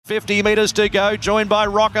50 metres to go, joined by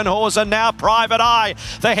Rockin' Horse and now Private Eye.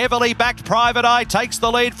 The heavily backed Private Eye takes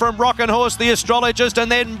the lead from Rockin' Horse, the astrologist,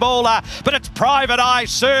 and then Baller. But it's Private Eye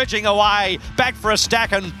surging away, back for a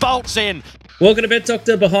stack and bolts in. Welcome to Bet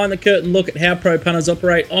Doctor, behind the curtain look at how pro punters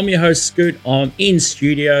operate. I'm your host, Scoot. I'm in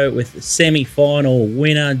studio with the semi-final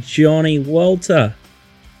winner, Johnny Walter.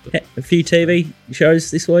 A few TV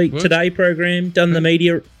shows this week. What? Today program, done the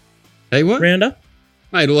media roundup.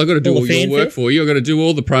 Mate, all I've got to do all your work for you. I've got to do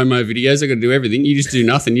all the promo videos. I've got to do everything. You just do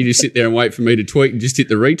nothing. You just sit there and wait for me to tweet and just hit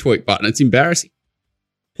the retweet button. It's embarrassing.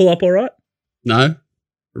 Pull up all right? No.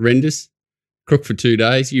 Horrendous. Crook for 2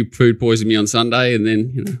 days. You food poisoned me on Sunday and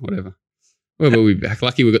then, whatever. Well, we'll be back.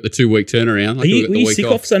 Lucky we've got the 2 week turnaround. Were you sick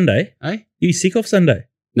off Sunday? Eh? You sick off Sunday?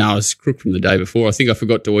 No, I was crook from the day before. I think I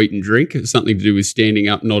forgot to eat and drink. It was something to do with standing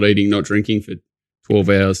up, not eating, not drinking for 12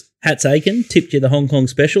 hours. Hats Aiken tipped you the Hong Kong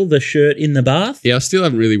special, the shirt in the bath. Yeah, I still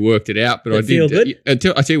haven't really worked it out, but I did. Feel good? I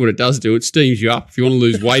tell you what it does do. It steams you up. If you want to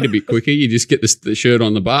lose weight a bit quicker, you just get the shirt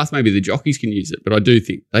on the bath. Maybe the jockeys can use it, but I do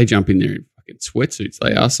think they jump in there in fucking sweatsuits.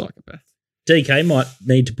 They are psychopaths. DK might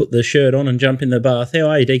need to put the shirt on and jump in the bath. How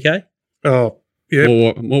are you, DK? Oh, yeah.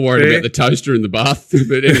 More worried about the toaster in the bath.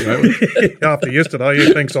 But anyway. After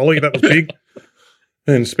yesterday, thanks, Ollie. That was big.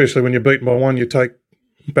 And especially when you're beaten by one, you take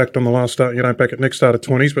backed on the last start. You don't back at next start of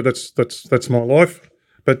 20s, but that's my life.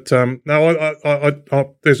 But no,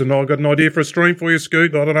 I got an idea for a stream for you,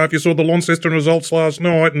 Scoot. I don't know if you saw the Launceston results last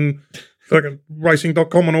night and fucking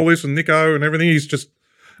racing.com and all this and Nico and everything. He's just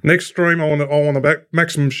next stream. I want to back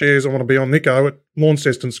maximum shares. I want to be on Nico at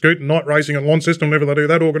Launceston, Scoot. Night racing at Launceston. Whenever they do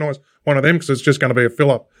that, organise one of them because it's just going to be a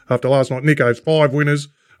fill up after last night. Nico's 5 winners.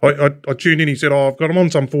 I tuned in. He said, I've got him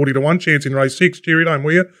on some 40-1 chance in race 6. Cheery, don't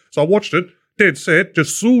will you? So I watched it. Dead set,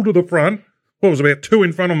 just sool to the front. What was about 2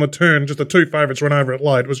 in front on the turn? Just the 2 favourites ran over it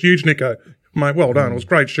late. It was huge, Nico. Mate, well done. It was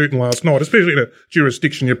great shooting last night, especially in a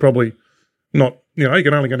jurisdiction you're probably not, you're only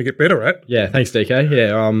going to get better at. Yeah, thanks, DK.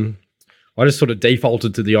 Yeah, I just sort of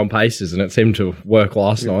defaulted to the on paces and it seemed to work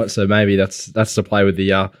last night. So maybe that's the play with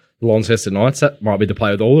the Launceston Knights. That might be the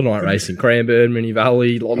play with all the night racing. Cranbourne, Moonee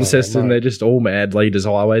Valley, Launceston, they're just all mad leaders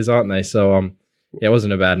highways, aren't they? So, yeah, it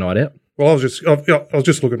wasn't a bad night out. Well, I was just looking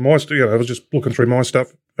at my, I was just looking through my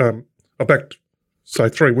stuff. I backed, say,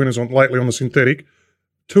 3 winners lately on the synthetic.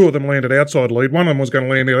 2 of them landed outside lead. One of them was going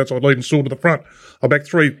to land outside lead and soar to the front. I backed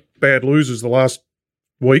 3 bad losers the last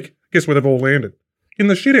week. Guess where they've all landed? In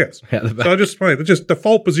the shithouse. So just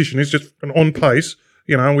default position is just an on pace.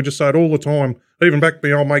 We just say it all the time. Even back to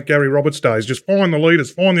the old mate Gary Roberts days. Just find the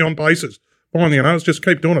leaders, find the on paces, let's just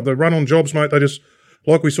keep doing it. The run on jobs, mate. They just,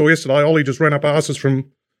 like we saw yesterday, Ollie just ran up asses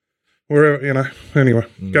from wherever, Anyway,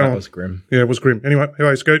 go on. That was grim. Yeah, it was grim.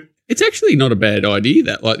 Anyway, Scoot. It's actually not a bad idea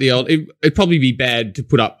that, like the old, it'd probably be bad to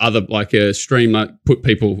put up other, like a stream, like put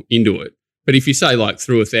people into it. But if you say like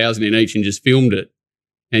threw 1,000 in each and just filmed it,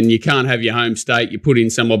 and you can't have your home state, you put in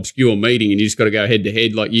some obscure meeting and you just got to go head to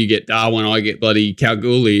head, like you get Darwin, I get bloody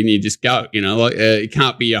Kalgoorlie, and you just go, it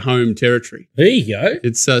can't be your home territory. There you go.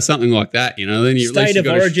 It's something like that, Then you state of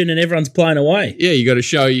origin and everyone's playing away. Yeah, you got to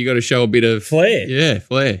show a bit of flair. Yeah,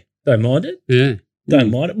 flair. Don't mind it. Yeah.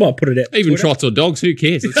 Don't mind it. Might put it out. Even trots or dogs, who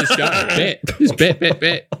cares? Let's just go. Bet. Just bet.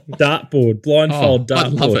 Dartboard, blindfold dartboard.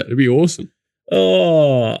 I'd love it. It'd be awesome.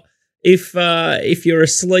 Oh, if you're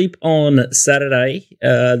asleep on Saturday,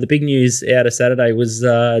 the big news out of Saturday was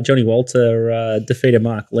Johnny Walter defeated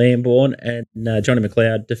Mark Lambourne and Johnny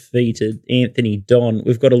McLeod defeated Anthony Don.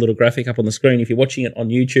 We've got a little graphic up on the screen if you're watching it on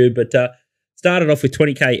YouTube, but started off with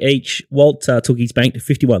 20k each. Walt took his bank to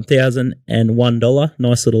 $51,001.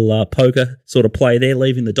 Nice little poker sort of play there,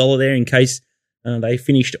 leaving the dollar there in case they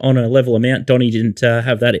finished on a level amount. Donnie didn't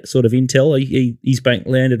have that sort of intel. His bank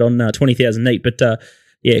landed on 20,000 neat, but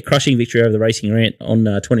crushing victory over the Racing Rant on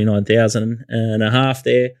 29,000 and a half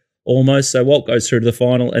there almost. So Walt goes through to the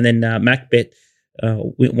final, and then Macbet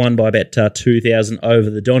won by about 2,000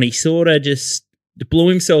 over the Don. He sort of just blew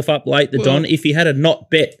himself up late, Don. If he had a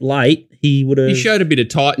not bet late, he would have... He showed a bit of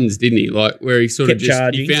Titans, didn't he? Like where he sort of just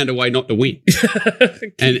charging. He found a way not to win.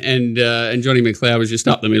 and Johnny McLeod was just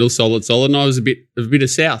up the middle, solid. And I was a bit of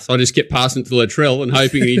south. I just kept passing to Latrell and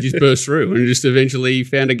hoping he just burst through, and just eventually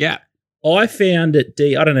found a gap. I found it,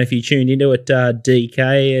 I don't know if you tuned into it,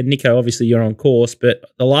 DK, and Nico, obviously you're on course, but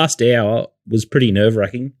the last hour was pretty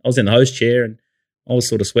nerve-wracking. I was in the host chair and I was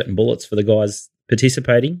sort of sweating bullets for the guys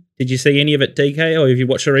participating. Did you see any of it, DK, or have you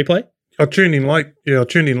watched the replay? I tuned in late. Yeah, I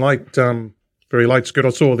tuned in late, very late, Scott. I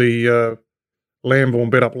saw the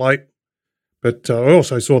Lambourne bet up late, but I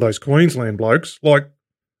also saw those Queensland blokes, like,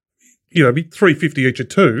 be 350 each of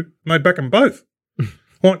 2, and they'd back them both.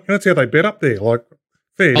 Like, that's how they bet up there, like,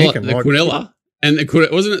 fair dinkum. Like Quinella. And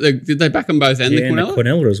wasn't it? Did they back them both and the and the Quinella?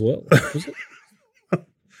 Quinella as well. Was it?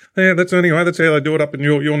 Yeah, that's how they do it up in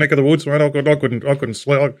your neck of the woods, mate. I couldn't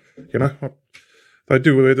sleep. They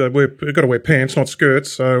do. They've got to wear pants, not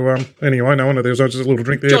skirts. So anyway, no wonder there was just a little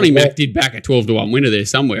drink there. Johnny Mack did back a 12-1 winner there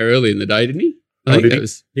somewhere early in the day, didn't he? I think did that he?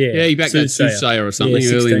 was. Yeah. Yeah, he backed that Soothsayer or something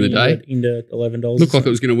early in the day. Into $11. Looked like it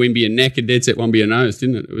was going to win be a neck and dead set one be a nose,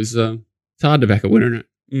 didn't it? It was. It's hard to back a winner, isn't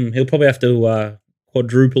it? He'll probably have to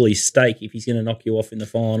quadruple his stake if he's going to knock you off in the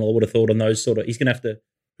final. I would have thought on those sort of. He's going to have to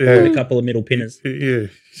find a couple of middle pinners. Yeah.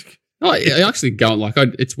 Oh, actually going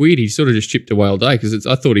it's weird. He sort of just chipped away all day because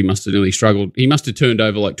I thought he must have nearly struggled. He must have turned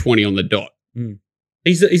over like 20 on the dot.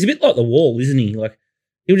 He's a bit like the Wall, isn't he? Like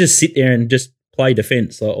he'll just sit there and just play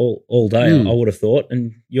defence like all day. I would have thought,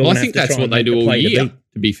 and I think that's what they do all year.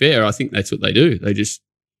 To be fair, I think that's what they do.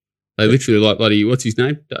 They literally like bloody what's his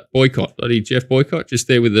name, Boycott, bloody Jeff Boycott, just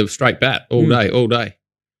there with the straight bat all day.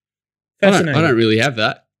 I don't really have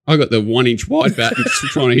that. I got the 1 inch wide bat and just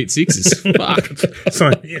trying to hit sixes. Fuck.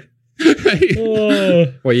 So yeah.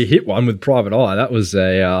 Well, you hit one with Private Eye. That was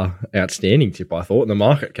a outstanding tip, I thought. And the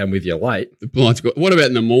market came with you late. The blinds got. What about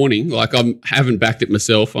in the morning? Like I haven't backed it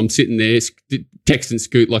myself. I'm sitting there texting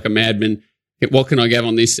Scoot like a madman. What can I have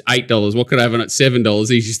on this? $8. What can I have on it? $7.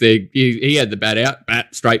 He's just there. He had the bat out,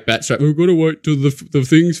 straight. We've got to wait till the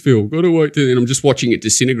things fill. Got to wait till. And I'm just watching it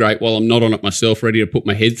disintegrate while I'm not on it myself, ready to put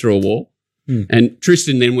my head through a wall. And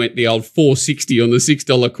Tristan then went the old $4.60 on the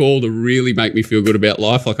 $6 call to really make me feel good about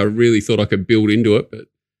life. Like I really thought I could build into it, but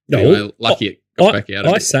lucky it got back out.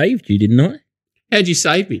 I saved you, didn't I? How'd you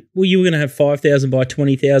save me? Well, you were going to have 5,000 by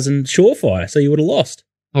 20,000 surefire, so you would have lost.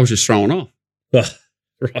 I was just throwing off. Oh,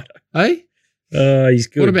 right. Hey? He's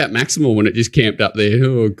good. What about Maximal when it just camped up there?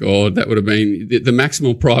 Oh, God, that would have been... The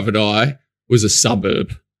Maximal Private Eye was a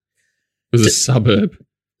suburb.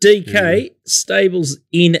 DK, Stables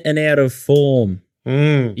in and out of form.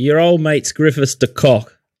 Your old mate's Griffiths de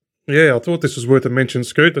Kock. Yeah, I thought this was worth a mention,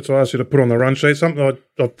 Scoot. That's why I asked you to put on the run sheet. Something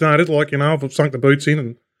I've noted, like, I've sunk the boots in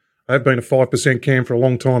and I've been a 5% cam for a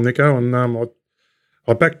long time, Nico, and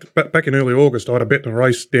I backed back in early August. I had a bet in a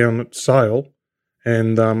race down at Sale,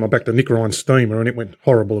 and I backed the Nick Ryan Steamer, and it went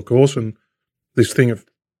horrible, of course, and this thing of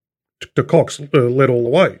de Kock's led all the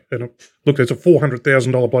way. And look, there's a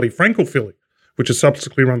 $400,000 bloody Frankel filly, which has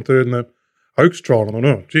subsequently run third in the Oaks trial. And I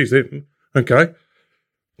know, geez, okay.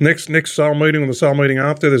 Next sale meeting, or the sale meeting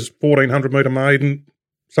after, there's 1,400 metre maiden,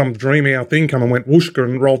 some dream hour thing come and went whooshka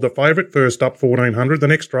and rolled the favourite, first up 1,400. The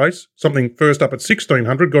next race, something first up at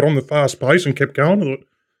 1,600, got on the fast pace and kept going. I thought,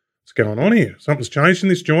 what's going on here? Something's changed in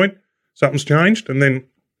this joint. Something's changed. And then,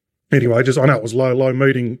 anyway, I know it was low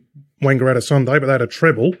meeting Wangaratta Sunday, but they had a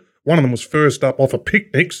treble. One of them was first up off a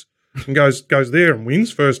Picnics. And goes there and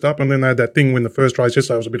wins first up, and then they had that thing win the first race.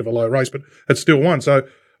 Yesterday was a bit of a low race, but it still won. So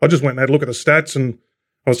I just went and had a look at the stats, and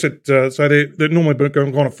I said, so they're normally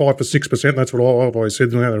going at 5 or 6%. That's what I've always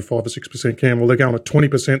said. Now they're 5 or 6% cam. Well, they're going at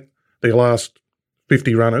 20% their last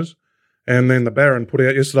 50 runners. And then the Baron put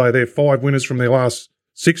out yesterday their 5 winners from their last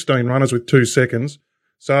 16 runners with 2 seconds.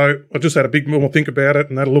 So I just had a big more think about it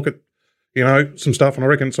and had a look at, some stuff. And I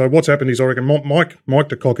reckon, so what's happened is I reckon Mike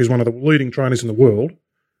de Kock is one of the leading trainers in the world.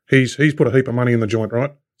 He's put a heap of money in the joint,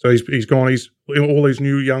 right? So he's gone. He's all these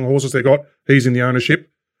new young horses they got. He's in the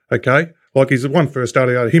ownership. Okay, like he's the one first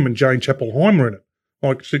started out. Him and Jane Chappell-Heim were in it.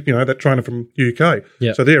 Like that trainer from UK.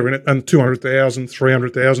 Yeah. So they're in it, and 200,000,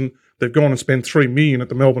 300,000. They've gone and spent $3 million at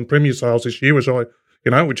the Melbourne Premier Sales this year, which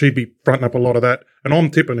he'd be fronting up a lot of that. And I'm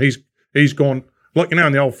tipping he's gone like in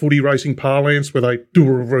the old footy racing parlance where they do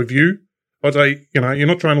a review. I'd say you're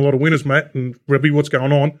not training a lot of winners, Matt, and Rebby, what's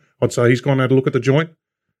going on? I'd say he's gone and had a look at the joint.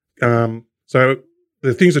 So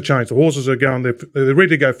the things have changed. The horses are going, they're ready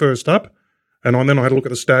to go first up. And then I had a look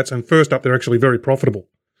at the stats, and first up, they're actually very profitable.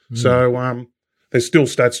 So there's still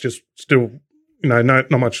stats,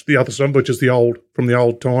 not much the other side, which is from the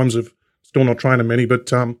old times of still not training many.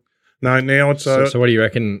 But no, now it's. So what do you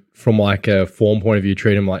reckon from like a form point of view,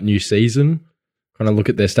 treat them like new season? Kind of look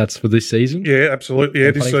at their stats for this season? Yeah, absolutely.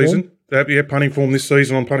 Yeah, this season. Yeah, punting form this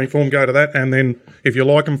season on punting form, go to that. And then if you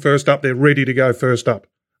like them first up, they're ready to go first up.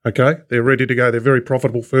 Okay, they're ready to go. They're very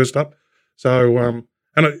profitable first up. So,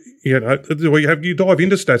 you dive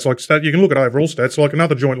into stats you can look at overall stats. Like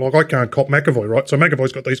another joint, like I can't cop McAvoy, right? So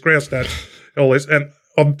McAvoy's got these grouse stats, all this, and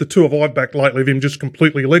the two I've backed lately of him just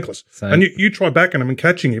completely legless. Same. And you try backing him and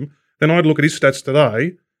catching him, then I'd look at his stats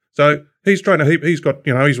today. So he's trying to he's got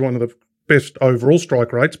he's one of the best overall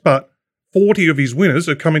strike rates, but 40 of his winners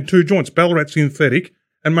are coming 2 joints: Ballarat Synthetic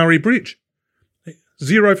and Murray Bridge.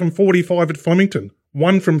 0 from 45 at Flemington.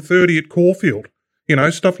 1 from 30 at Caulfield,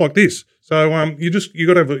 stuff like this. So you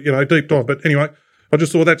got to have a deep dive. But anyway, I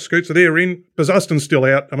just saw that, Scoot. So they're in. Bazuston's still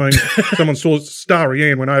out. I mean, someone saw Starry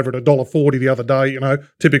Ann went over at $1.40 the other day,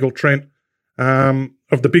 typical Trent.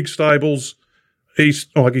 Of the big stables, he's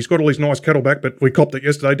got all these nice cattle back, but we copped it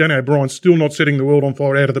yesterday. Danny O'Brien's still not setting the world on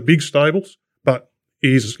fire out of the big stables, but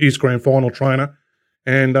he's grand final trainer.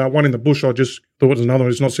 And one in the bush, I just thought was another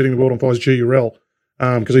one who's not setting the world on fire is GURL,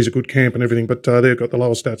 because he's a good camp and everything, but they've got the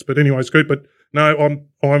lower stats. But anyway, Scoot. But no,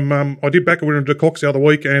 I did back a winner into Cox the other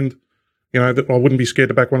week, and I wouldn't be scared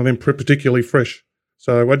to back one of them particularly fresh.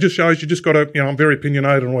 So it just shows you just got to, I'm very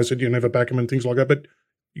opinionated and always said you never back them and things like that. But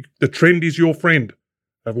the trend is your friend.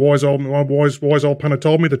 My wise old punter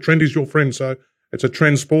told me the trend is your friend. So it's a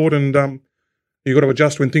trend sport, and you've got to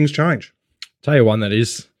adjust when things change. Tell you one that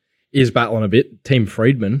is battling a bit. Team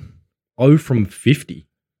Friedman, 0 from 50.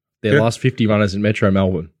 Their last 50 runners in Metro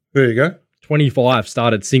Melbourne. There you go. 25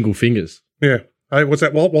 started single fingers. Yeah. Hey, what's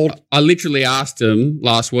that, Walt? I literally asked him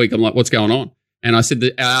last week, I'm like, what's going on? And I said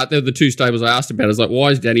that they're the two stables I asked about. I was like, why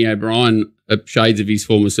is Danny O'Brien shades of his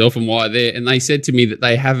former self, and why they're? And they said to me that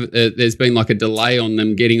they have, there's been like a delay on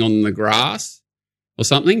them getting on the grass or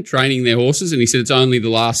something, training their horses. And he said it's only the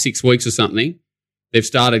last 6 weeks or something they've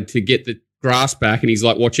started to get the grass back. And he's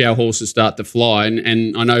like, watch our horses start to fly.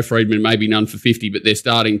 And I know Friedman maybe none for 50, but they're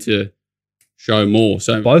starting to show more.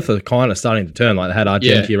 So both are kind of starting to turn. Like they had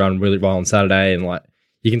Argentia run really well on Saturday, and like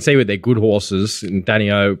you can see with their good horses. And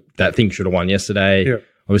Danny O, that thing should have won yesterday. Yeah.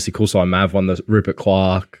 Obviously, Coolside Mav won the Rupert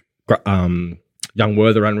Clark. Young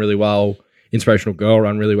Werther ran really well. Inspirational Girl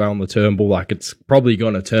ran really well on the Turnbull. Like it's probably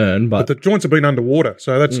going to turn, but the joints have been underwater.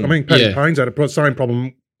 So that's Paddy Payne's had a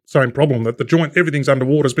same problem that the joint, everything's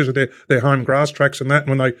underwater, especially their home grass tracks and that. And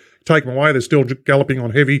when they take them away, they're still galloping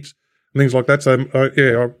on heavies and things like that. So,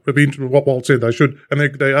 I'd be interested in what Walt said. They should, and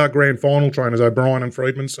they are grand final trainers, O'Brien and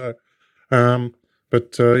Friedman. So,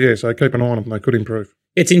 so keep an eye on them. They could improve.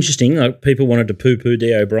 It's interesting. Like people wanted to poo-poo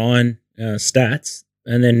D. O'Brien stats,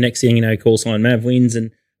 and then next thing you know, Call Sign Mav wins.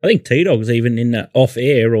 And I think T-Dog's even in that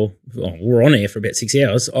off-air, or we're on air for about 6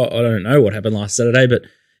 hours. I don't know what happened last Saturday, but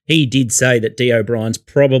he did say that D. O'Brien's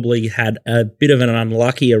probably had a bit of an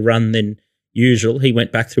unluckier run than usual. He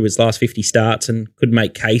went back through his last 50 starts and could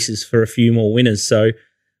make cases for a few more winners. So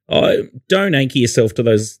don't anchor yourself to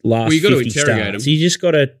those last 50 starts. You just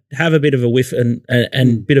got to have a bit of a whiff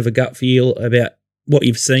and bit of a gut feel about what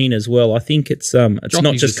you've seen as well. I think it's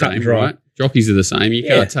not just cut and dry. Right? Jockeys are the same. You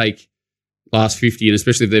can't take last 50, and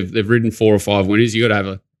especially if they've ridden 4 or 5 winners, you got to have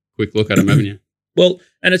a quick look at them, haven't you? Well,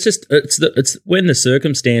 and it's when the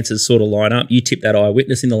circumstances sort of line up. You tipped that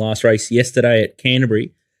Eyewitness in the last race yesterday at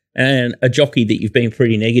Canterbury, and a jockey that you've been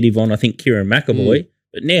pretty negative on, I think, Kieran McAvoy.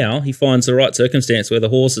 But now he finds the right circumstance where the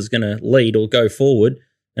horse is going to lead or go forward,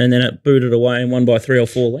 and then it booted away and won by 3 or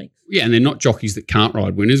 4 lengths. Yeah, and they're not jockeys that can't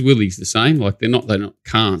ride winners. Willie's the same. Like they're not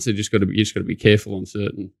can't. So you just got to be careful on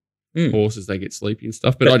certain horses. They get sleepy and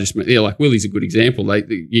stuff. But like Willie's a good example.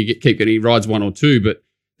 He rides 1 or 2, but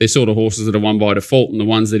they're sort of horses that are won by default, and the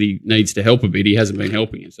ones that he needs to help a bit, he hasn't been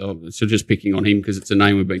helping it. So just picking on him because it's a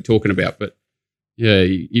name we've been talking about. But yeah,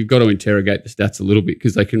 you've got to interrogate the stats a little bit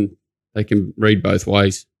because they can read both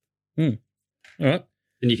ways. All right.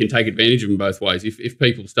 And you can take advantage of them both ways. If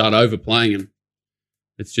people start overplaying them,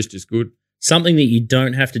 it's just as good. Something that you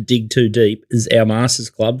don't have to dig too deep is our Masters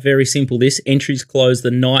Club. Very simple this. Entries close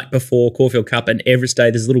the night before Caulfield Cup and Everest Day.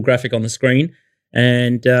 There's a little graphic on the screen.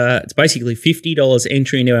 And it's basically $50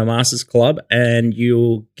 entry into our Masters Club, and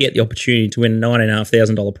you'll get the opportunity to win a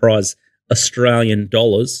 $9,500 prize, Australian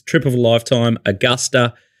dollars. Trip of a lifetime,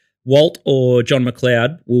 Augusta. Walt or John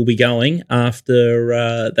McLeod will be going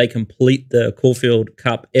after they complete the Caulfield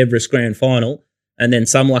Cup Everest Grand Final, and then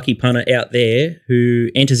some lucky punter out there who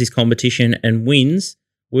enters this competition and wins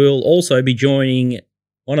will also be joining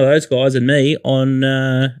one of those guys and me on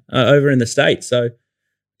over in the States. So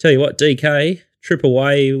tell you what, DK, trip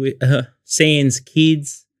away with Sans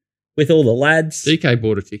kids with all the lads. DK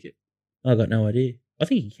bought a ticket. I got no idea. I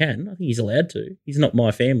think he can. I think he's allowed to. He's not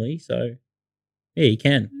my family, so yeah, he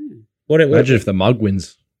can. Imagine if the Mug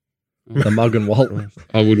wins. The Mug and Walt.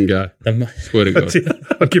 I wouldn't go. Swear to God.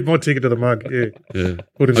 I'd give my ticket to the Mug, yeah.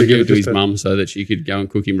 I'd give it to his mum so that she could go and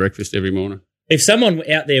cook him breakfast every morning. If someone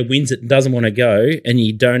out there wins it and doesn't want to go and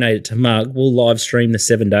you donate it to Mug, we'll live stream the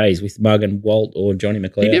 7 days with Mug and Walt or Johnny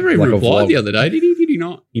McLeod. He never even replied the other day, did he? Did he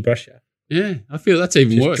not? He brushed you. Yeah, I feel that's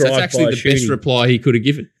even worse. That's actually the best reply he could have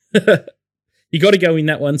given. You got to go in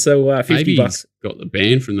that one, so $50. Maybe he's got the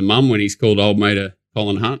ban from the mum when he's called old mate of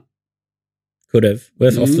Colin Hunt. Could have.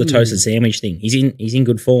 Off the toasted sandwich thing. He's in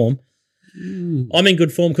good form. I'm in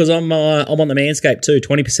good form because I'm on the Manscaped too.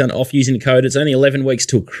 20% off using the code. It's only 11 weeks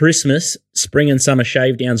till Christmas. Spring and summer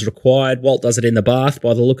shave downs required. Walt does it in the bath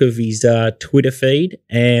by the look of his Twitter feed,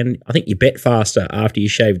 and I think you bet faster after you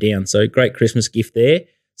shave down. So great Christmas gift there.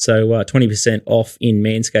 So 20% off in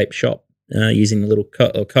Manscaped shop using the little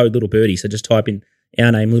code Little Birdie. So just type in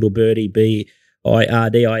our name Little Birdie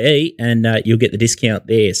BIRDIE and you'll get the discount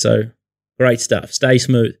there. So great stuff. Stay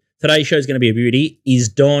smooth. Today's show is going to be a beauty. Is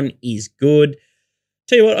Don is good.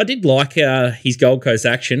 Tell you what, I did like his Gold Coast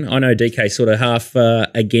action. I know DK sort of half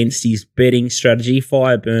against his betting strategy.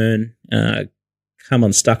 Fireburn come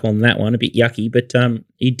unstuck on that one, a bit yucky, but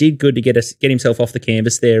he did good to get himself off the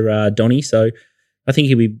canvas there, Donny. So I think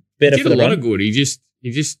he'll be better for the run. He did a lot of good. He just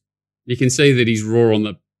you can see that he's raw on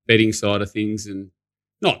the betting side of things, and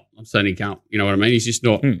I'm saying he can't. You know what I mean? He's just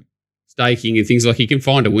not staking and things like he can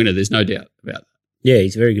find a winner. There's no doubt about that. Yeah,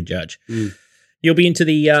 he's a very good judge. You'll be into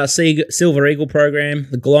the Silver Eagle program,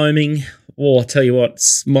 the gloaming. Well, I'll tell you what,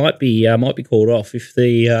 might be called off if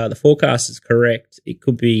the forecast is correct. It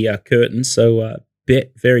could be curtains, so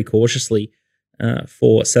bet very cautiously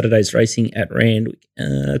for Saturday's racing at Randwick.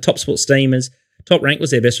 Top Sport Steamers, top rank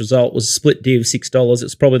was their best result. Was a split div $6.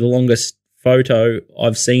 It's probably the longest photo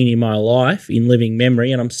I've seen in my life in living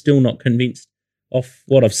memory, and I'm still not convinced off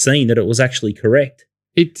what I've seen that it was actually correct.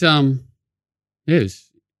 It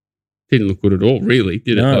didn't look good at all, really,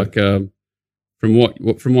 did it? No. Like from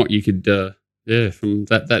what you could, from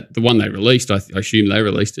that the one they released, I assume they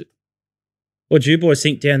released it. What do you boys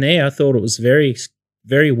think down there? I thought it was very,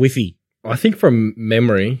 very whiffy. I think from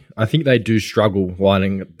memory, I think they do struggle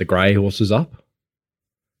lining the grey horses up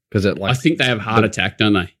because I think they have heart attack,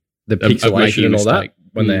 don't they? The Of making pixelation a and all that mistake.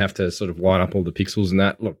 when they have to sort of line up all the pixels and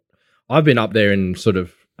that. Look, I've been up there in sort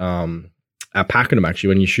of at Pakenham actually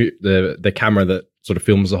when you shoot the camera that sort of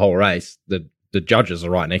films the whole race. The judges are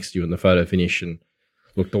right next to you in the photo finish, and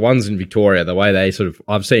look, the ones in Victoria, the way they sort of,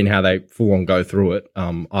 I've seen how they full on go through it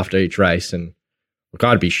after each race, and look,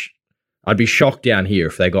 I'd be shocked down here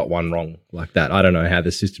if they got one wrong like that. I don't know how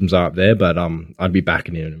the systems are up there, but I'd be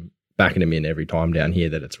backing them in every time down here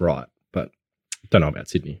that it's right. But don't know about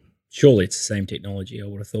Sydney. Surely it's the same technology, I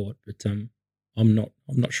would have thought, but I'm not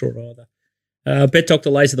sure either. Bet Doctor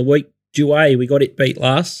Lays of the Week. Douay, we got it beat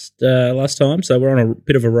last time, so we're on a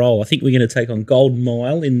bit of a roll. I think we're going to take on Golden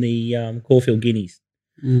Mile in the Caulfield Guineas.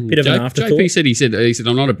 Bit of an afterthought. JP he said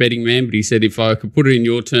I'm not a betting man, but he said if I could put it in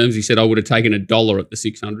your terms, he said I would have taken $1 at the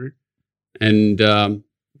 600, and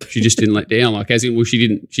she just didn't let down. Like as in, well,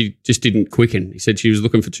 she just didn't quicken. He said she was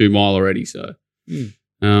looking for 2 mile already, so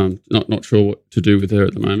not sure what to do with her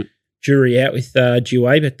at the moment. Jury out with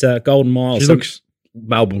Douay, but Golden Mile. She looks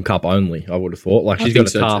Melbourne Cup only, I would have thought. Like she's got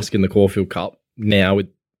a task in the Caulfield Cup now with,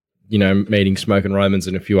 meeting Smoke and Romans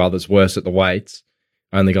and a few others worse at the weights,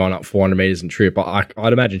 only going up 400 metres in trip. I'd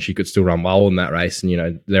imagine she could still run well in that race.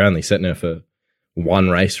 And, they're only setting her for one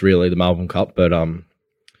race, really, the Melbourne Cup. But,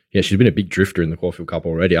 she's been a big drifter in the Caulfield Cup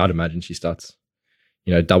already. I'd imagine she starts,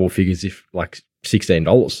 double figures if like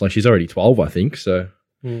 $16. Like she's already 12, I think. So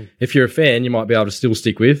if you're a fan, you might be able to still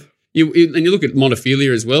stick with. And you look at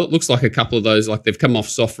Montefilia as well. It looks like a couple of those, like they've come off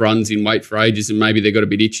soft runs in weight for ages, and maybe they got a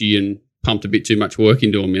bit itchy and pumped a bit too much work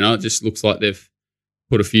into them. It just looks like they've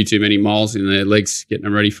put a few too many miles in their legs, getting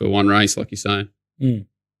them ready for one race, like you're saying.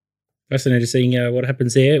 Fascinating seeing what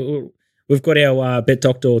happens there. We've got our Bet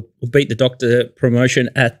Doctor, Beat the Doctor promotion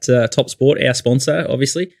at Top Sport, our sponsor,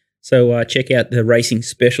 obviously. So check out the racing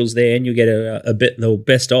specials there, and you'll get the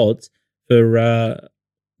best odds for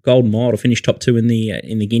Golden Mile to finish top 2 in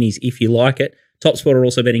the Guineas if you like it. Top Sport are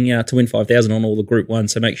also betting to win $5,000 on all the Group 1,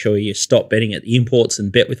 so make sure you stop betting at the imports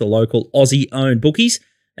and bet with the local Aussie-owned bookies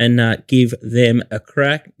and give them a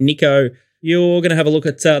crack. Nico, you're going to have a look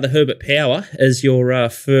at the Herbert Power as your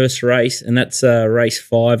first race, and that's race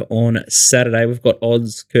 5 on Saturday. We've got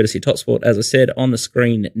odds courtesy of Top Sport, as I said, on the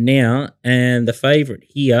screen now, and the favourite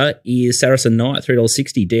here is Saracen Knight,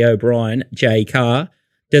 $3.60, D. O'Brien, J. Carr,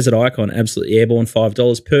 Desert Icon, Absolutely Airborne, $5.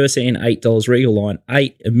 Persan, $8. Regal Line,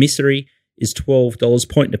 $8. Mystery is $12.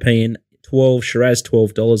 Point Nepean, $12. Shiraz,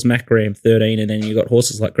 $12. Mac Graham, $13. And then you've got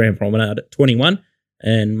horses like Grand Promenade at $21,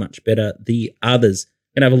 and much better the others.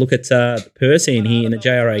 Going to have a look at Persan here in the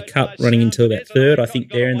JRA Cup, running into about 3rd, I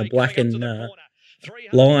think, there in the black and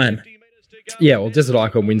lime. Yeah, well, Desert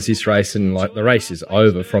Icon wins this race, and like the race is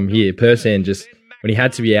over from here. Persan just, when he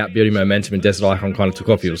had to be out building momentum and Desert Icon kind of took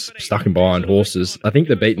off, he was stuck in behind horses. I think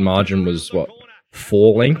the beaten margin was,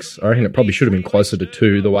 4 lengths? I reckon it probably should have been closer to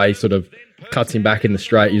 2. The way he sort of cuts him back in the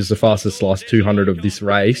straight, is the fastest last 200 of this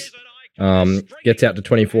race. Gets out to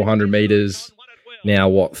 2,400 metres,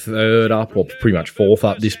 now, third up or pretty much fourth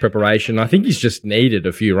up this preparation. I think he's just needed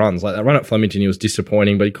a few runs. Like that run at Flemington, he was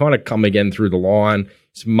disappointing, but he kind of come again through the line.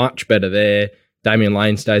 It's much better there. Damien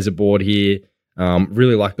Lane stays aboard here.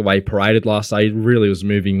 Really like the way he paraded last day. He really was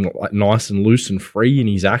moving like nice and loose and free in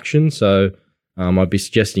his action. So I'd be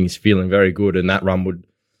suggesting he's feeling very good, and that run would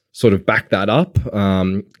sort of back that up.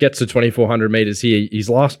 Gets to 2,400 metres here. His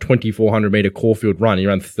last 2,400 metre Caulfield run, he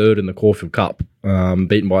ran third in the Caulfield Cup,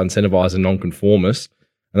 beaten by Incentivize and Nonconformist.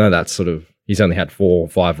 I know that's he's only had 4 or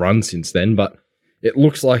 5 runs since then, but it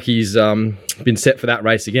looks like he's been set for that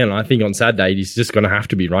race again. And I think on Saturday, he's just going to have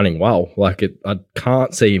to be running well. I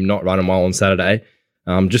can't see him not running well on Saturday.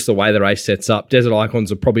 Just the way the race sets up. Desert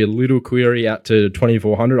Icons are probably a little query out to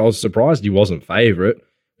 2,400. I was surprised he wasn't favourite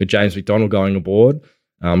with James McDonald going aboard.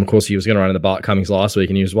 Of course, he was going to run in the Bart Cummings last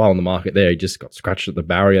week, and he was well on the market there. He just got scratched at the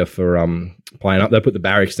barrier for playing up. They put the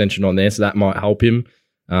barrier extension on there, so that might help him.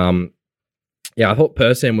 I thought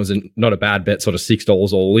Persam was not a bad bet, sort of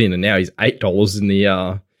 $6 all in, and now he's $8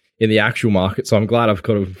 in the actual market. So I'm glad I've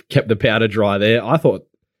kind of kept the powder dry there. I thought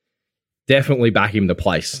definitely back him the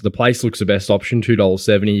place. The place looks the best option,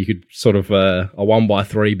 $2.70. You could sort of a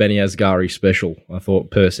 1x3 Benny Asghari special. I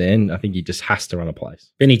thought Persam. I think he just has to run a place.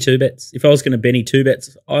 Benny 2-bets. If I was going to Benny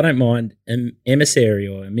 2-bets, I don't mind an emissary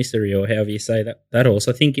or emissary or however you say that horse.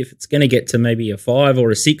 I think if it's going to get to maybe a 5 or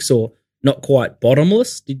a 6 or not quite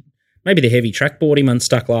bottomless, maybe the heavy track bought him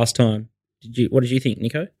unstuck last time. What did you think,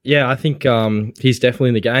 Nico? Yeah, I think he's definitely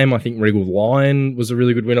in the game. I think Regal Lion was a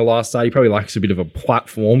really good winner last day. He probably likes a bit of a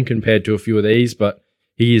platform compared to a few of these, but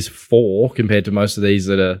he is 4 compared to most of these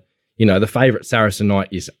that are, the favourite Saracen Knight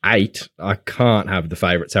is 8. I can't have the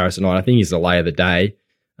favourite Saracen Knight. I think he's the lay of the day.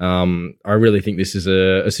 I really think this is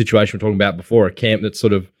a situation we're talking about before, a camp that's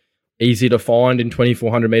sort of easy to find in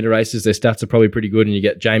 2,400 metre races. Their stats are probably pretty good, and you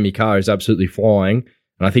get Jamie Carr, who's absolutely flying.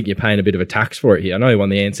 And I think you're paying a bit of a tax for it here. I know he won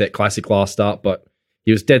the Ansett Classic last start, but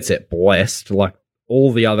he was dead set blessed. Like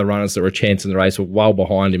all the other runners that were a chance in the race were well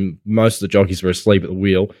behind him. Most of the jockeys were asleep at the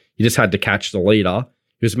wheel. He just had to catch the leader.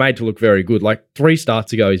 He was made to look very good. Like 3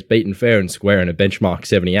 starts ago, he's beaten fair and square in a benchmark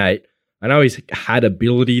 78. I know he's had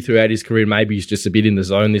ability throughout his career. Maybe he's just a bit in the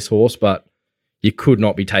zone, this horse, but you could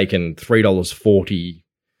not be taking $3.40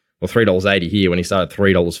 or $3.80 here when he started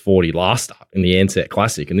 $3.40 last start in the Ansett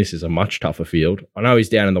Classic, and this is a much tougher field. I know he's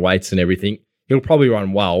down in the weights and everything. He'll probably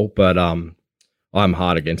run well, but I'm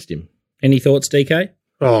hard against him. Any thoughts, DK?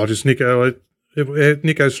 Oh, just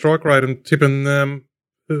Nico's strike rate and tipping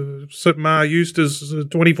Mar Eustace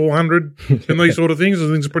 2,400 and these sort of things. I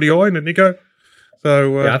think it's pretty high, isn't it, Nico?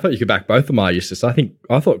 So I thought you could back both of Mar Eustace.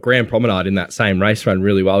 I thought Grand Promenade in that same race ran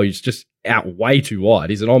really well. He's just out way too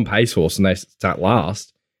wide. He's an on-pace horse, and they start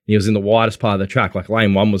last. He was in the widest part of the track. Like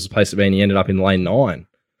lane 1 was the place to be, and he ended up in lane 9.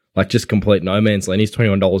 Like just complete no man's land. His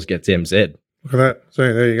 $21 gets MZ. Look at that. So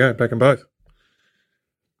there you go. Back them both.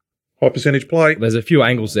 High percentage play. There's a few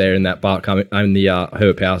angles there in that Bart coming in the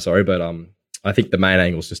Herbert Power, but I think the main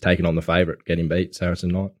angle's just taken on the favourite, getting beat, Saracen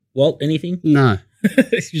Knight. Walt, anything? No.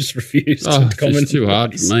 You just refused to comment. It's too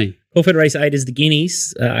hard for me. Caulfield Race 8 is the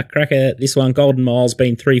Guineas. Cracker, this one, Golden Mile's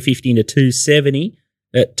been $3.50 to $2.70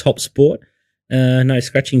 at Top Sport. No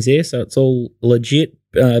scratchings there, so it's all legit.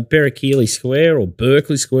 Berrickele Square or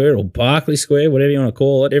Berkeley Square or Barclay Square, whatever you want to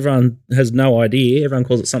call it. Everyone has no idea. Everyone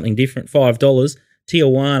calls it something different. $5.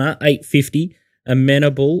 Tijuana, $8.50.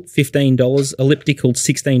 Amenable, $15. Elliptical,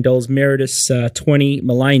 $16. Meritus, $20.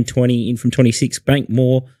 Mullane, $20. In from 26.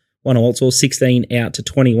 Bankmore, one of Walt's, all 16 out to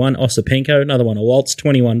 21. Osipenko, another one of Walt's,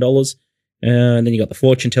 $21. And then you got the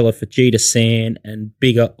fortune teller for Gita San and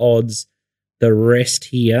bigger odds. The rest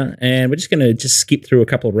here, and we're just going to skip through a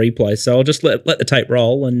couple of replays. So I'll just let the tape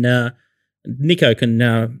roll, and Nico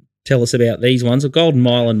can tell us about these ones. Golden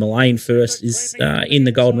Mile and Mullane first is in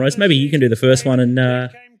the Golden Rose. Maybe you can do the first one,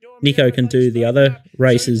 and Nico can do the other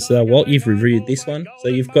races. Walt, you've reviewed this one, so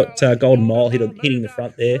you've got Golden Mile hitting the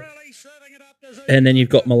front there, and then you've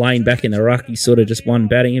got Mullane back in the ruck. He's sort of just one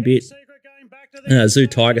batting a bit. Zoo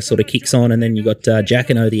Tiger sort of kicks on, and then you got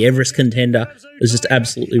Jacquino, the Everest contender, is just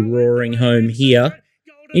absolutely roaring home here.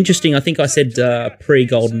 Interesting, I think I said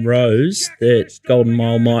pre-Golden Rose that Golden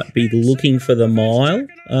Mile might be looking for the mile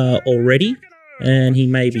already, and he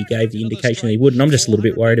maybe gave the indication that he would, and I'm just a little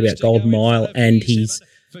bit worried about Golden Mile and his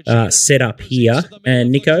setup here.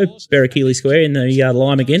 And Nico, Berrickele Square in the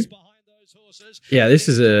Lime again. Yeah, this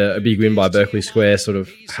is a big win by Berkeley Square, sort of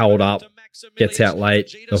held up. Gets out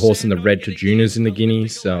late. The horse in the red to juniors in the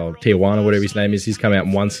Guineas, Tijuana, whatever his name is, he's come out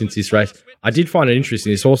and won since this race. I did find it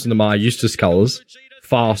interesting. This horse in the Mar Eustace colours,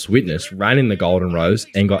 Fast Witness, ran in the Golden Rose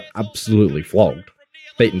and got absolutely flogged,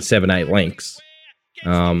 beaten 7-8 lengths.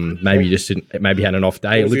 Maybe you just didn't. Maybe had an off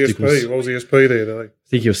day. What was the SP? What was the SP there today? I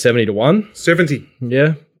think he was 70-1. 70.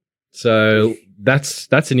 Yeah. So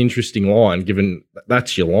that's an interesting line, given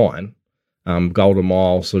that's your line. Golden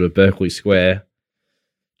Mile, sort of Berkeley Square.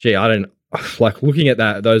 Gee, I don't like looking at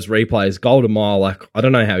those replays. Golden Mile, like I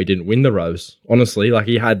don't know how he didn't win the Rose. Honestly, like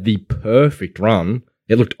he had the perfect run.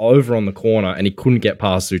 It looked over on the corner, and he couldn't get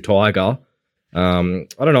past through Tiger. I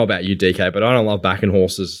don't know about you, DK, but I don't love backing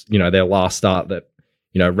horses. You know, their last start that,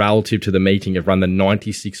 you know, relative to the meeting, have run the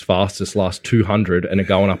 96 fastest last 200 and are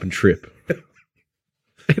going up and trip.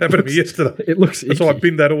 Happened to me yesterday. It looks. That's why I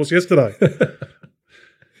pinned that horse yesterday.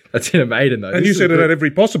 That's in a maiden though. And you said it had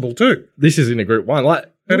every possible too. This is in a Group 1. Like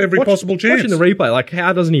Had every possible chance. Watching the replay, like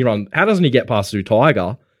how doesn't he run? How doesn't he get past through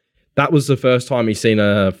Tiger? That was the first time he's seen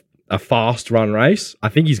a fast run race. I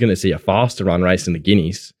think he's going to see a faster run race in the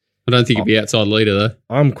Guineas. I don't think he'd be outside leader though.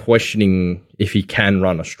 I'm questioning if he can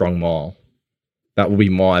run a strong mile. That will be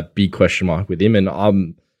my big question mark with him. And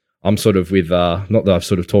I'm sort of with not that I've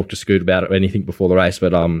sort of talked to Scoot about it or anything before the race,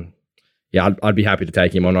 but yeah, I'd be happy to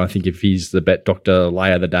take him on. I think if he's the bet doctor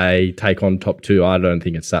lay of the day, take on top 2, I don't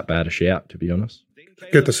think it's that bad a shout, to be honest.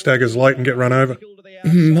 Get the staggers late and get run over.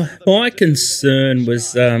 My concern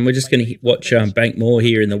was we're just going to watch Bankmore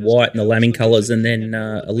here in the white and the lambing colours, and then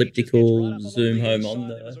elliptical zoom home on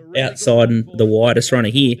the outside and the widest runner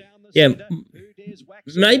here. Yeah,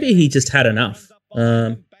 maybe he just had enough.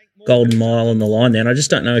 Golden Mile on the line there, and I just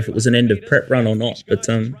don't know if it was an end of prep run or not, but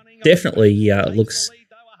definitely looks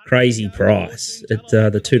crazy price at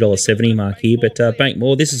the $2.70 mark here. But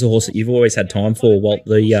Bankmore, this is a horse that you've always had time for, Walt,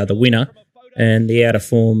 the winner. And the out of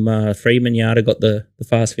form Freeman Yarder got the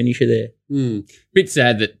fast finisher there. Bit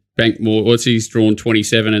sad that Bankmore, he's drawn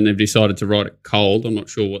 27 and they've decided to ride it cold. I'm not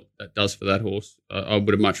sure what that does for that horse. I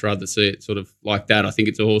would have much rather see it sort of like that. I think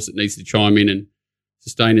it's a horse that needs to chime in and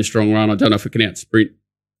sustain a strong run. I don't know if it can out sprint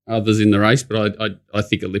others in the race, but I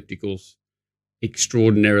think Elliptical's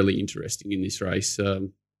extraordinarily interesting in this race.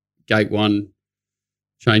 Gate 1,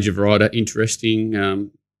 change of rider,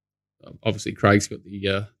 interesting. Obviously, Craig's got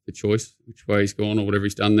the choice which way he's gone or whatever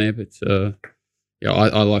he's done there. But yeah,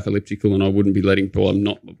 I like Elliptical, and I wouldn't be letting. Well,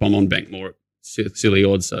 I'm on Bankmore at silly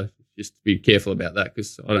odds, so just be careful about that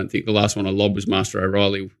because I don't think the last one I lobbed was Master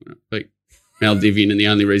O'Reilly beat Maldivian, and the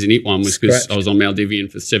only reason it won was because I was on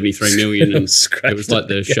Maldivian for 73 million, and it was like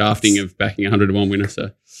the shafting of backing 100-1 winner. So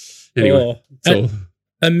anyway,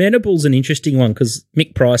 Amenable's an interesting one because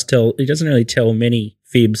Mick Price he doesn't really tell many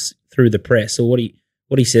fibs through the press, or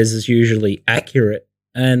what he says is usually accurate,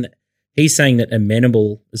 and he's saying that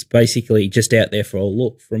Amenable is basically just out there for a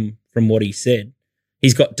look from what he said.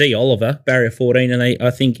 He's got D. Oliver, barrier 14, and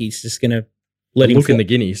I think he's just going to let him look in the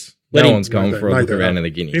Guineas. No one's going for a look around in the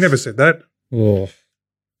Guineas. He never said that. Oh.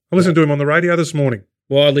 I listened to him on the radio this morning.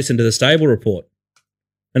 Well, I listened to the stable report,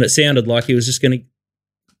 and it sounded like he was just going to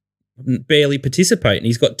barely participate, and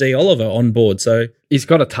he's got D. Oliver on board, so he's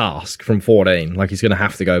got a task from 14. Like, he's going to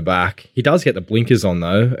have to go back. He does get the blinkers on,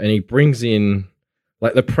 though, and he brings in,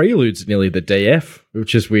 like, the Prelude's nearly the DF,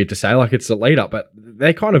 which is weird to say. Like, it's the lead-up, but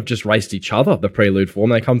they kind of just raced each other, the Prelude form.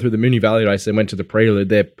 They come through the Moonee Valley race and went to the Prelude.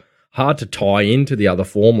 They're hard to tie into the other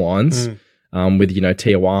form lines with, you know,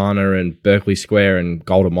 Tijuana and Berkeley Square and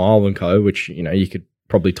Golden Mile and co, which, you know, you could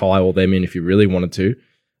probably tie all them in if you really wanted to.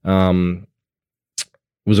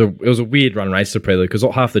 It was a weird run race, the Prelude, because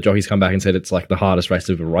half the jockeys come back and said it's like the hardest race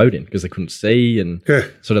they've ever rode in because they couldn't see, and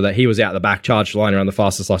sort of that he was out the back, charged line around the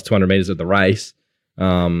fastest last 200 metres of the race.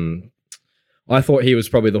 I thought he was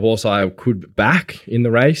probably the horse I could back in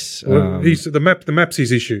the race. Well, the map's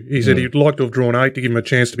his issue. He said he'd like to have drawn 8 to give him a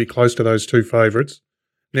chance to be close to those 2 favourites.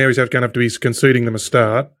 Now he's going to have to be conceding them a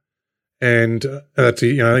start, and that's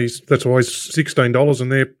why he's $16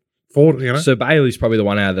 and they're $40. You know, so Bailey's probably the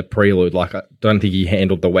one out of the Prelude. Like, I don't think he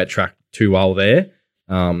handled the wet track too well there,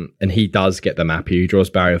 and he does get the map here. He draws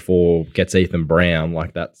barrier 4, gets Ethan Brown.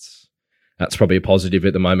 Like, that's probably a positive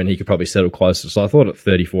at the moment. He could probably settle closer. So I thought at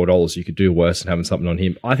 $34 you could do worse than having something on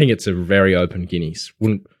him. I think it's a very open Guineas.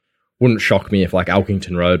 Wouldn't shock me if like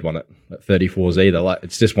Alkington Road won it at 34s either. Like,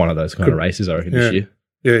 it's just one of those kind of races, I reckon, this year.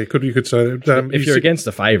 Yeah, you could say that. If you're against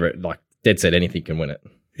the favourite, like dead set, anything can win it.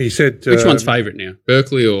 He said, which one's favourite now,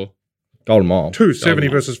 Berkeley or Golden Mile?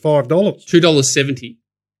 $2.70 versus $5. $2.70.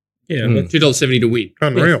 Yeah, $2.70 to win.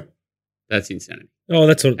 Unreal. That's insanity. Oh,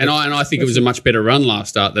 that's what. And I think it was a much better run last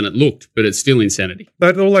start than it looked, but it's still insanity.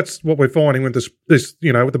 That's what we're finding with this, with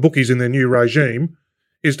the bookies in their new regime,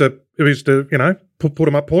 is to put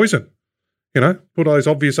them up poison. Put those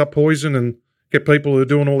obvious up poison and get people who are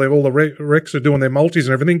doing all the wrecks are doing their multis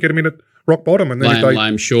and everything, get them in at rock bottom, and then lay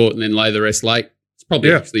them short and then lay the rest late. It's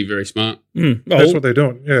Probably actually very smart. That's what they're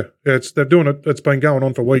doing. Yeah, they're doing it. It's been going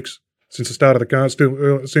on for weeks since the start of the car,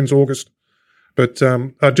 still since August. But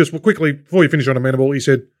just quickly before you finish on Amenable, he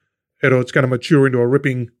said it's going to mature into a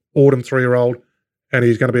ripping autumn 3-year-old, and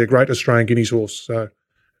he's going to be a great Australian Guineas horse. So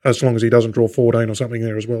as long as he doesn't draw 14 or something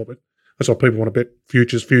there as well, but that's what people want to bet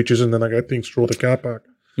futures, and then they go things draw the car park.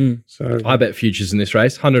 So I bet futures in this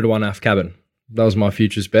race. 100 to 1 half cabin. That was my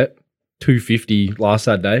futures bet. 250 last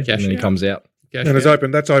Saturday, and then he comes out. Cash and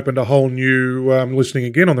out. that's opened a whole new, listening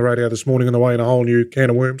again on the radio this morning on the way in, a whole new can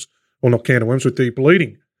of worms. Well, not can of worms, with the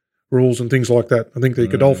bleeding rules and things like that. I think the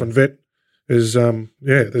Godolphin vet is,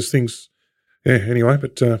 there's things. Yeah, anyway,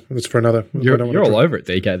 but that's for another. You're all over it,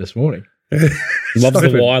 DK, this morning. Loves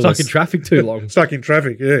the wireless. Stuck in traffic too long. Stuck in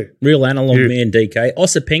traffic, yeah. Real analog man, DK.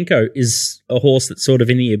 Osipenko is a horse that's sort of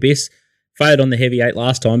in the abyss. Failed on the heavy 8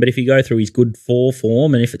 last time, but if you go through his good 4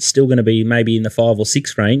 form, and if it's still going to be maybe in the 5 or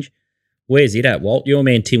 6 range, where's it at, Walt? Your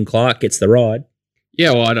man Tim Clark gets the ride.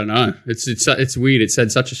 Yeah, well, I don't know. It's weird. It's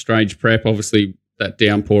had such a strange prep, obviously that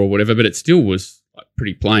downpour or whatever, but it still was like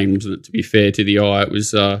pretty plain, wasn't it? To be fair to the eye, it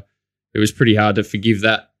was pretty hard to forgive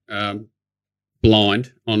that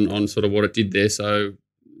blind on sort of what it did there. So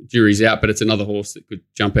jury's out, but it's another horse that could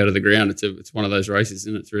jump out of the ground. It's one of those races,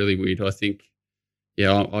 and it's really weird. I think,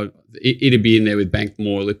 it'd be in there with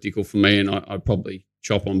Bankmore Elliptical for me, and I'd probably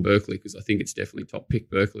chop on Berkeley because I think it's definitely top pick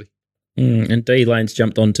Berkeley. And D Lane's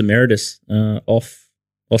jumped on to Meredith off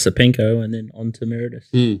Osipenko and then on to Meredith.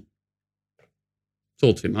 It's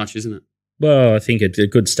all too much, isn't it? Well, I think it's a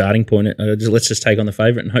good starting point. Let's just take on the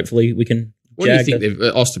favourite, and hopefully we can. What do you think?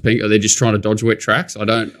 Osipenko? They're just trying to dodge wet tracks. I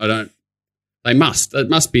don't. They must. It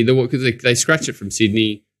must be because they scratched it from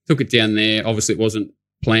Sydney, took it down there. Obviously, it wasn't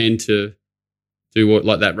planned to do what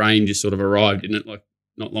like that rain just sort of arrived, didn't it? Like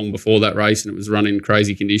not long before that race, and it was running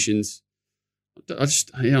crazy conditions. It's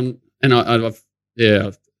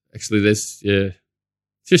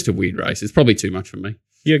just a weird race. It's probably too much for me.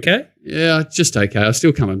 You okay? Yeah, just okay. I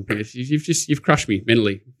still come in. You've crushed me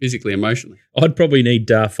mentally, physically, emotionally. I'd probably need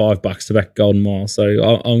 $5 to back Golden Mile, so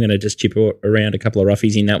I'm going to just chip around a couple of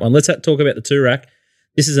roughies in that one. Let's talk about the Toorak.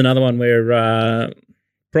 This is another one where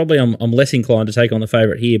probably I'm less inclined to take on the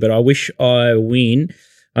favourite here, but I wish I win.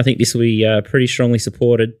 I think this will be pretty strongly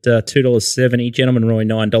supported. $2.70, Gentleman Roy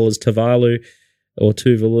 $9, Tavalu or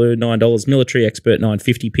Tuvalu $9, Military Expert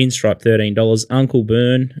 $9.50, Pinstripe $13, Uncle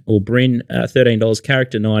Burn or Bryn $13,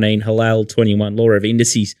 Character $19, Halal $21, Law of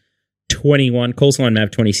Indices $21, Callsign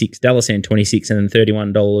Mav $26, Dallasan $26, and then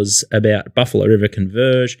 $31 about Buffalo River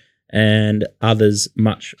Converge and others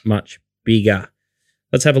much, much bigger.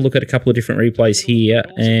 Let's have a look at a couple of different replays here.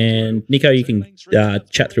 And Nico, you can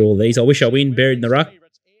chat through all these. I wish I win, Buried in the Ruck.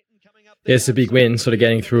 Yeah, it's a big win, sort of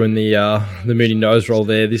getting through in the Mooney nose roll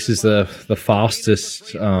there. This is the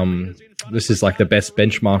fastest. This is like the best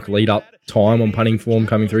benchmark lead up time on punting form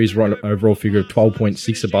coming through. He's run overall figure of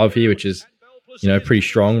 12.6 above here, which is pretty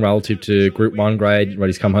strong relative to Group 1 grade.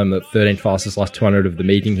 He's come home the 13th fastest last 200 of the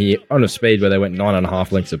meeting here on a speed where they went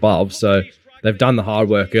 9.5 lengths above. So they've done the hard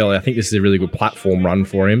work early. I think this is a really good platform run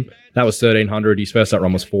for him. That was 1,300. His first out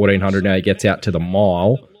run was 1,400. Now he gets out to the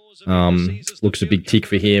mile. Looks a big tick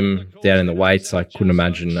for him down in the weights. I couldn't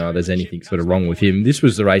imagine there's anything sort of wrong with him. This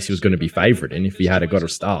was the race he was going to be favourite in if he had got a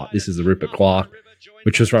start. This is the Rupert Clark,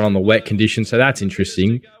 which was run on the wet conditions, so that's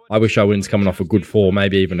interesting. I wish I Win's coming off a good 4,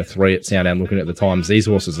 maybe even a 3 at Sandown. Looking at the times, these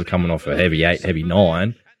horses are coming off a heavy 8, heavy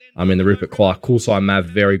 9. The Rupert Clark, Callsign Mav,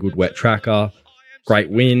 very good wet tracker.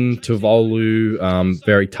 Great win. Tavalu,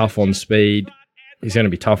 very tough on speed. He's going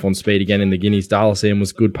to be tough on speed again in the Guineas. Dallasan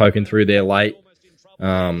was good poking through there late.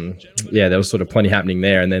 There was sort of plenty happening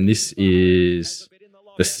there. And then this is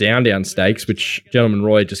the Sandown Stakes, which Gentleman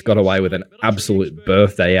Roy just got away with an absolute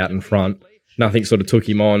birthday out in front. Nothing sort of took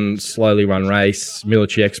him on. Slowly run race.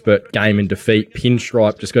 Military Expert, game and defeat.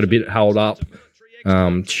 Pinstripe just got a bit held up.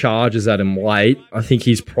 Charges at him late. I think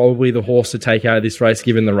he's probably the horse to take out of this race,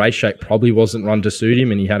 given the race shape probably wasn't run to suit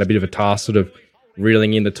him, and he had a bit of a task sort of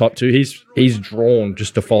reeling in the top 2. He's drawn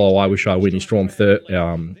just to follow I Wish I Win. He's drawn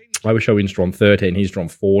I Wish I Win's drawn 13. He's drawn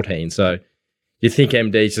 14. So you think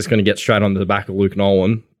MD's just going to get straight on the back of Luke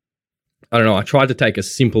Nolan. I don't know. I tried to take a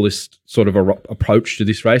simplest sort of approach to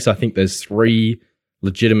this race. I think there's 3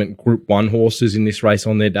 legitimate Group 1 horses in this race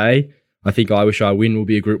on their day. I think I Wish I Win will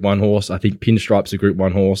be a Group 1 horse. I think Pinstripe's a Group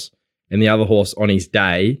 1 horse. And the other horse on his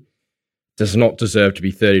day does not deserve to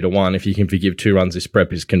be 30 to 1 if you can forgive 2 runs this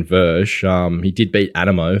prep is Converge. He did beat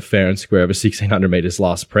Animo fair and square over 1,600 metres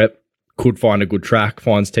last prep. Could find a good track,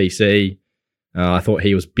 finds TC. I thought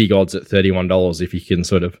he was big odds at $31 if you can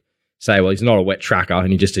sort of say, well, he's not a wet tracker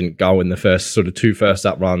and he just didn't go in the first sort of 2 first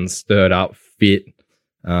up runs, third up, fit.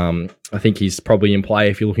 I think he's probably in play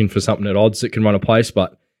if you're looking for something at odds that can run a place.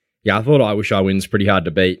 But yeah, I thought I Wish I Win's pretty hard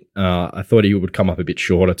to beat. I thought he would come up a bit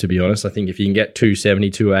shorter, to be honest. I think if you can get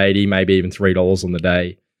 270, 280, maybe even $3 on the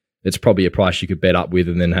day, it's probably a price you could bet up with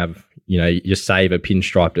and then have, you save a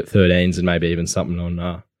pinstriped at 13s and maybe even something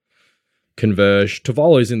on Converge.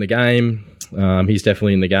 Tavolo's in the game. He's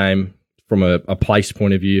definitely in the game from a place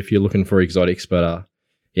point of view if you're looking for exotics. But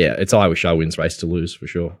yeah, it's I Wish I Win's race to lose for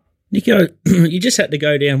sure. Nico, you just had to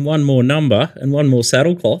go down one more number and one more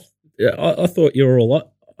saddlecloth. I thought you were all right.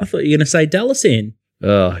 I thought you were going to say Dallasan.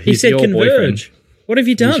 He said Converge. Boyfriend. What have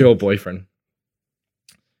you done? He's your boyfriend.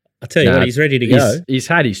 I tell you what, he's ready to go. He's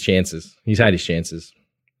had his chances. If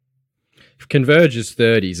Converge is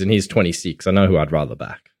 30s and he's 26, I know who I'd rather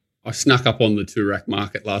back. I snuck up on the two-rack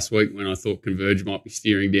market last week when I thought Converge might be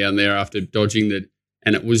steering down there after dodging that,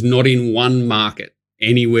 and it was not in one market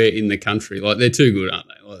anywhere in the country. Like, they're too good, aren't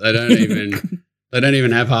they? Like, they don't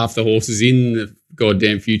even have half the horses in the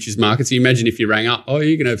goddamn futures market. So you imagine if you rang up,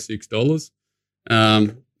 you can have $6.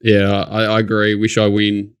 Yeah, I agree. Wish I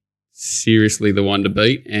Win, seriously the one to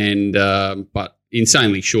beat, and but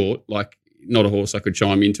insanely short. Like, not a horse I could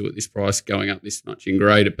chime into at this price going up this much in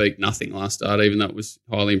grade. It beat nothing last start, even though it was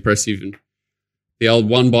highly impressive. And the old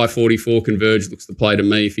 1x44 Converge looks the play to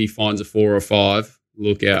me. If he finds a 4 or 5,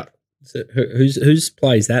 look out. So whose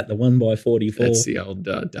plays that? The 1x44? That's the old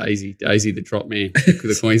Daisy the trot man,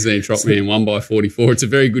 the Queensland trot man, 1x44. It's a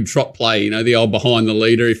very good trot play, the old behind the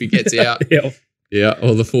leader if he gets out. Yeah,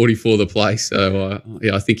 or the 44 the play. So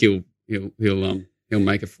I think he'll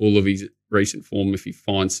make a fool of his recent form if he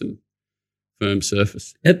finds some firm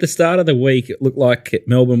surface. At the start of the week, it looked like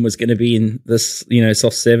Melbourne was going to be in this,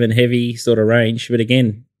 soft 7 heavy sort of range. But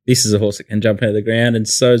again, this is a horse that can jump out of the ground, and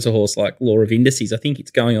so is a horse like Law of Indices. I think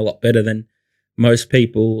it's going a lot better than most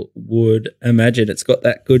people would imagine. It's got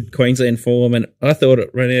that good Queensland form, and I thought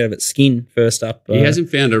it ran out of its skin first up. He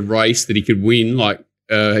hasn't found a race that he could win,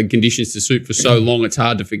 conditions to suit for so long. It's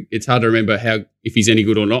hard to remember if he's any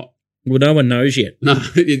good or not. Well, no one knows yet. No,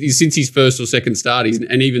 since his first or second start,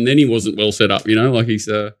 and even then he wasn't well set up. He's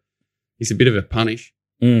a bit of a punish.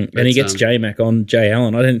 And he gets J-Mac on Jay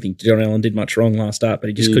Allen. I don't think John Allen did much wrong last start, but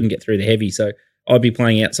he just couldn't get through the heavy. So I'd be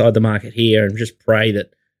playing outside the market here and just pray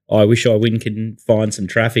that I Wish I Win can find some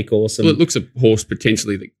traffic or some. Well, it looks a horse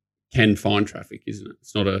potentially that can find traffic, isn't it?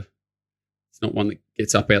 It's not one that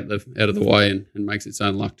gets up out of the way and makes its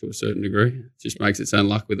own luck to a certain degree. It just makes its own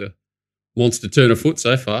luck with a monster turn of foot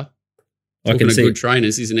so far. Talking to good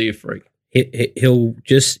trainers, isn't he a freak? He'll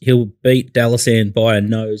beat Dallasan by a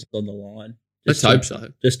nose on the line. Let's hope so.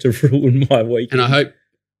 Just to ruin my week. And I hope,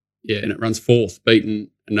 and it runs 4th, beaten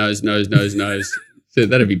nose. So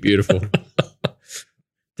that'd be beautiful.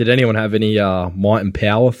 Did anyone have any might and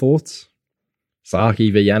power thoughts?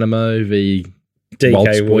 Saki v Animo v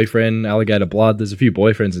Walt's boyfriend, Alligator Blood. There's a few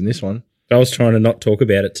boyfriends in this one. I was trying to not talk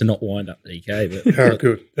about it to not wind up DK. But oh,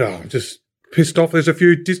 good. I'm just pissed off. There's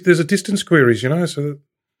a distance queries, So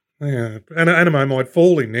yeah, and Animo might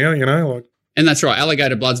fall in now, And that's right.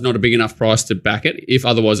 Alligator Blood's not a big enough price to back it. If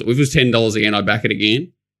it was $10 again, I'd back it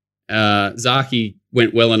again. Zaki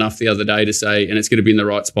went well enough the other day to say, and it's going to be in the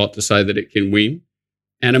right spot to say that it can win.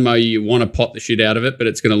 Animo, you want to pot the shit out of it, but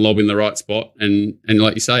it's going to lob in the right spot. And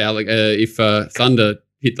like you say, if Thunder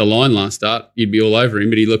hit the line last start, you'd be all over him,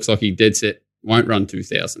 but he looks like he dead set won't run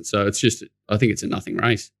 2,000. So I think it's a nothing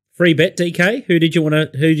race. Free bet, DK. Who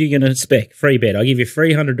are you going to spec? Free bet. I'll give you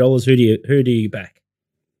 $300. Who do you back?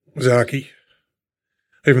 Zaki.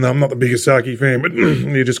 Even though I'm not the biggest Zaki fan, but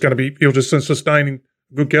he'll just sustain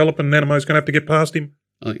a good gallop, and Animo's going to have to get past him.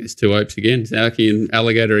 I think there's 2 hopes again. Zaki and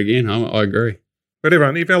Alligator again. I agree. But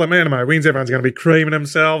if Animo wins, everyone's going to be creaming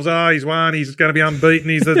themselves. He's won. He's going to be unbeaten.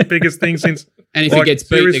 He's the biggest thing since. And if he gets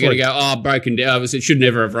beat, they're going to go, broken down. It should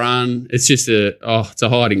never have run. It's just it's a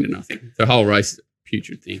hiding to nothing. The whole race is a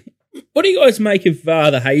putrid thing. What do you guys make of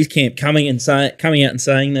the Hayes camp coming out and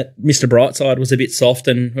saying that Mr. Brightside was a bit soft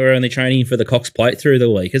and we're only training for the Cox Plate through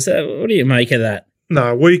the week? What do you make of that?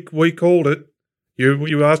 No, we called it.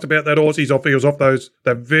 You asked about that horse. He was off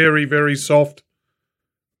that very, very soft.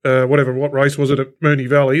 What race was it at Moonee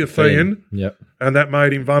Valley? The Fian. Yep. And that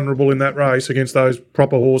made him vulnerable in that race against those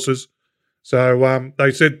proper horses. So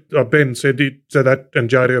they said, Ben said that, and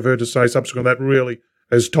JD I've heard us say subsequent that really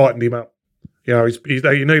has tightened him up. He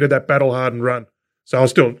needed that battle-hardened run. So I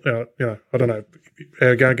still, I don't know,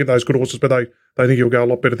 go and get those good horses, but they think he'll go a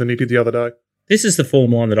lot better than he did the other day. This is the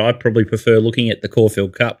form line that I probably prefer looking at the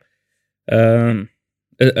Caulfield Cup. Can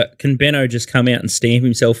Benno just come out and stamp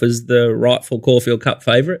himself as the rightful Caulfield Cup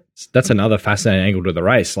favourite? That's another fascinating angle to the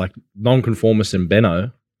race. Like nonconformist and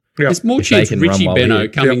Benno. Yeah. There's more chance of Richie Benno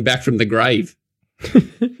coming back from the grave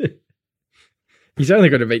He's only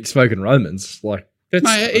going to beat Smoking Romans. Like, Mate,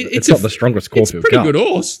 it's not the strongest It's a Caulfield pretty Cup. good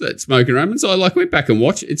horse, that Smoking Romans. I went back and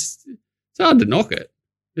watched. It's hard to knock it.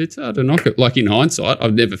 It's hard to knock it. Like in hindsight,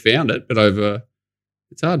 I've never found it, but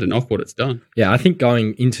it's hard to knock what it's done. Yeah, I think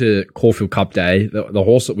going into Caulfield Cup Day, the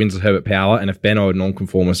horse that wins is Herbert Power, and if Benno and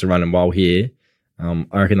Nonconformists are running well here, I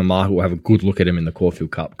reckon the market will have a good look at him in the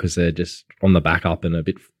Caulfield Cup because they're just on the back up and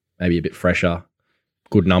maybe a bit fresher,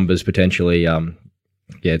 good numbers potentially. Yeah,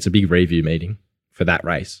 it's a big review meeting for that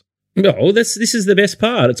race. No, this is the best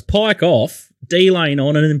part. It's Pike off, D-Lane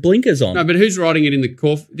on, and then blinkers on. No, but who's riding it in the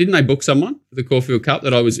Caulfield? Didn't they book someone for the Caulfield Cup?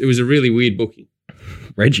 It was a really weird booking.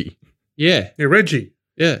 Reggie. Yeah. Yeah, Reggie.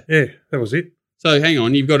 Yeah. Yeah, that was it. So hang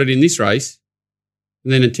on, you've got it in this race,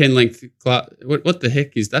 and then a 10-length class. What the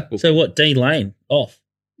heck is that book? So what? D-Lane off.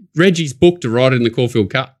 Reggie's booked to ride it in the Caulfield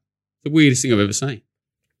Cup. It's the weirdest thing I've ever seen.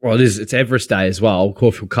 Well, it is. It's Everest Day as well,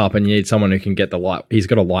 Caulfield Cup, and you need someone who can get the light. He's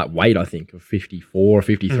got a light weight, I think, of 54 or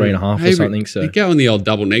 53 and a half or something. So you go on the old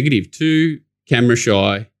double negative. 2 camera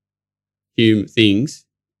shy beings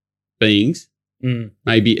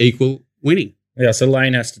maybe equal winning. Yeah, so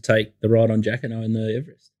Lane has to take the ride on Jacquinot in the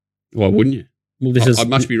Everest. Why wouldn't you? Well, I'd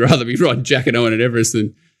much rather be riding Jacquinot at Everest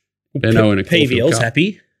than Benno in a Caulfield PVL's Cup.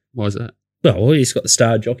 happy. Why is that? Well, he's got the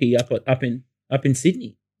star jockey up in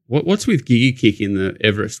Sydney. What's with Giga Kick in the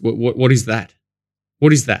Everest? What is that?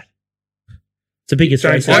 What is that? It's the biggest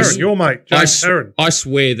James race. Herron, your mate, James Herron. I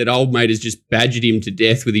swear that old mate has just badgered him to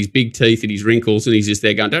death with his big teeth and his wrinkles, and he's just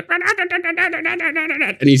there going, and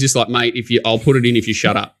he's just like, mate, I'll put it in if you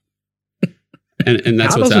shut up. And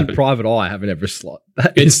that's how what's doesn't happened. Private Eye have an Everest slot?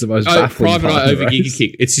 That is the most baffling Private part Eye of the over race. Giga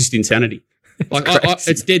Kick. It's just insanity. Like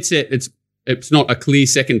crazy. it's dead set. It's not a clear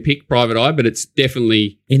second pick, Private Eye, but it's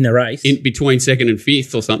definitely in the race. in between second and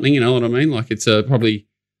fifth or something. You know what I mean? Like it's probably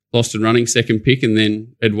Lost and Running second pick, and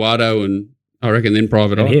then Eduardo, and I reckon then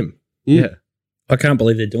Private Eye. And him. Mm. Yeah. I can't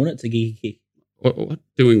believe they're doing it to Giga Kick. What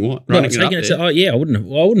doing what? No, Running it up taking there. to, I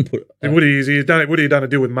wouldn't put. And would he have done a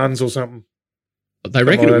deal with Munns or something? They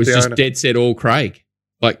reckon like it was the just owner. dead set all Craig.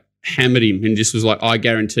 Like hammered him and just was like, I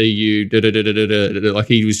guarantee you, like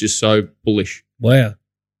he was just so bullish. Wow.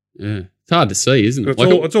 Yeah. It's hard to see, isn't it?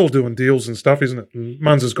 It's all doing deals and stuff, isn't it? And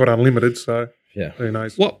Munns has got unlimited, so Yeah. who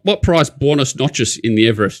knows? What price Buenos Noches in the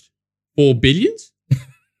Everest? 4 billions?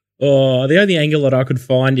 Oh, the only angle that I could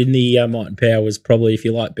find in the Might and Power was probably if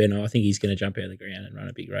you like Benno, I think he's going to jump out of the ground and run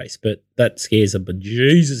a big race. But that scares the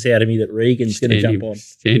bejesus out of me that Regan's going to jump on.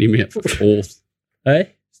 Stand him out for fourth.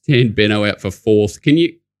 Hey? Stand Benno out for fourth. Can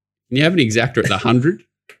you have an exactor at the 100?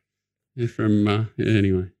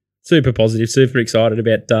 Anyway. Super positive, super excited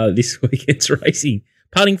about this weekend's racing.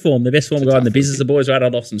 Putting form, the best form guy in the business. The boys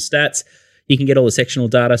rattled off some stats. You can get all the sectional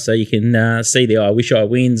data so you can see the I Wish I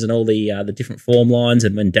Wins and all the different form lines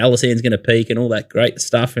and when Dallasan's going to peak and all that great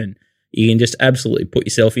stuff. And you can just absolutely put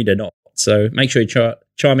yourself into knots. So make sure you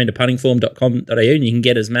chime into puntingform.com.au and you can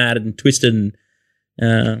get as mad and twisted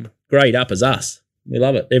and grade up as us. We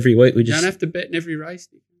love it. Every week we You just... don't have to bet in every race.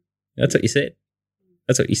 That's what you said.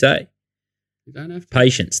 That's what you say. You don't have to.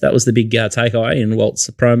 Patience. That was the big takeaway in Walt's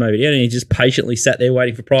promo video. And he just patiently sat there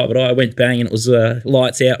waiting for Private Eye. Went bang and it was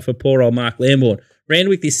lights out for poor old Mark Lambourne.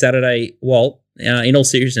 Randwick this Saturday, Walt, in all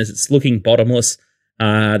seriousness, it's looking bottomless.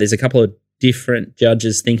 There's a couple of different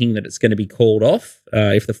judges thinking that it's going to be called off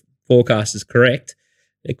if the forecast is correct.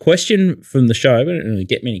 A question from the show, we don't really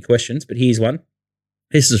get many questions, but here's one.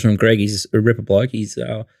 This is from Greg. He's a ripper bloke. He's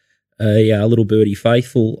a little birdie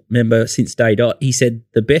faithful member since day dot. He said,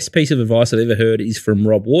 the best piece of advice I've ever heard is from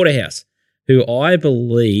Rob Waterhouse, who I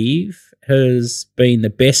believe has been the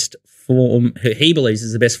best form, he believes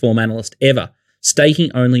is the best form analyst ever,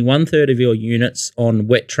 staking only 1/3 of your units on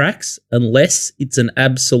wet tracks unless it's an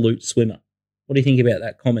absolute swimmer. What do you think about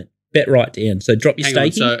that comment? Bet right down. So drop your Hang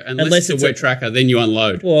on, staking. so unless it's a wet tracker, then you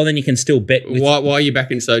unload. Well, then you can still bet with... Why are you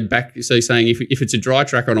backing so saying if it's a dry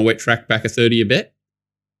track on a wet track, back a third of your bet?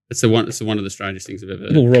 It's one of the strangest things I've ever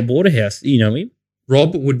heard. Well, Rob Waterhouse, you know him.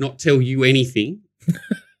 Rob would not tell you anything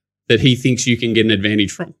that he thinks you can get an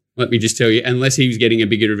advantage from. Let me just tell you, unless he was getting a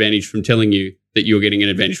bigger advantage from telling you that you're getting an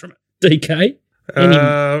advantage from it. DK?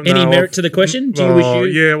 Any merit to the question? Do you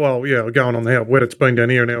wish you... Yeah, going on how wet it's been down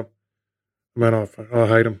here now. Man, I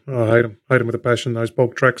hate them. Hate them with a passion, those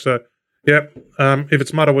bulk tracks. So, yeah, if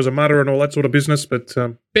it's mutter was a mutter and all that sort of business, but...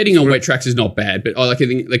 Betting on wet tracks is not bad, but I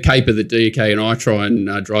think the caper that DK and I try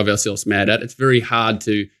and drive ourselves mad at, it's very hard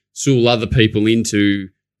to sool other people into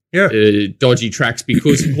dodgy tracks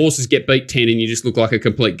because horses get beat 10 and you just look like a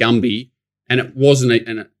complete Gumby. And it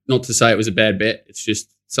wasn't, not to say it was a bad bet, it's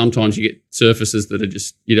just sometimes you get surfaces that are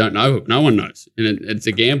just, you don't know, no one knows. And it's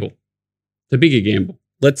a gamble. It's a bigger gamble.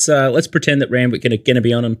 Let's pretend that Randwick going to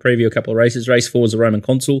be on and preview a couple of races. Race 4 is the Roman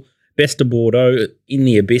Consul. Best of Bordeaux in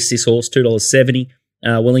the Abyss. This horse $2.70.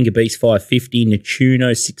 Willinga Beast $5.50.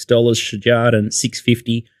 Netuno $6. Shajardin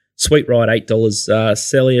 $6.50. Sweet Ride $8.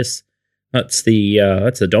 Celius. That's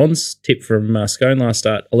the Dons tip from Scone last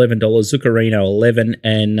start $11. Zuccarino $11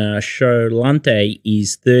 and Sholante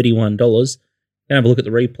is $31. Gonna have a look at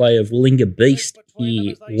the replay of Willinga Beast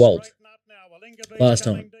here, Walt. Last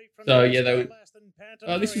time. So yeah, they went.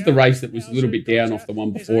 This was the race that was a little bit down off the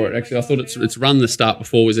one before it. Actually, I thought its run the start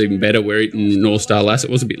before was even better. Where it in North Star Lass, it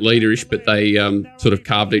was a bit leaderish, but they sort of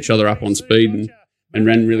carved each other up on speed and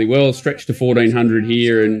ran really well. Stretched to 1400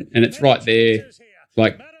 here, and it's right there,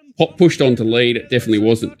 like pushed on to lead. It definitely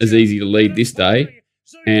wasn't as easy to lead this day,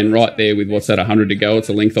 and right there with what's that 100 to go, it's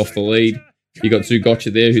a length off the lead. You got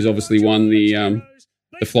Zugotcha there, who's obviously won the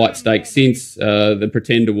flight stakes since. The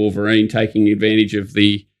Pretender Wolverine taking advantage of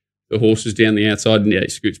the horses down the outside,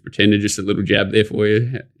 and Scoots Pretender, just a little jab there for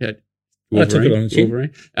you. I took it on the chin.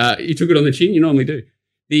 You took it on the chin. You normally do.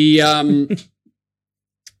 The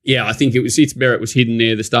yeah, I think its merit was hidden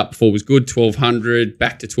there. The start before was good. 1200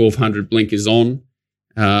 back to 1200. Blinkers on,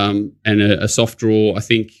 and a soft draw. I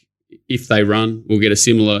think if they run, we'll get a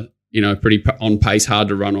similar, pretty on pace, hard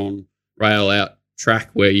to run on rail out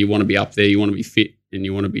track where you want to be up there, you want to be fit, and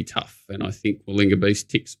you want to be tough. And I think Willinga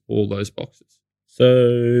Beast ticks all those boxes.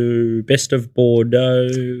 So, Best of Bordeaux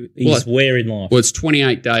is where in life? Well, it's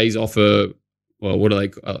 28 days off a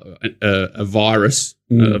virus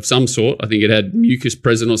of some sort. I think it had mucus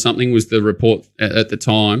present or something was the report at the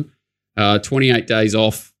time. 28 days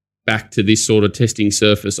off, back to this sort of testing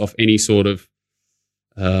surface off any sort of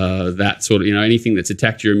that sort of, anything that's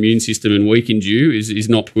attacked your immune system and weakened you is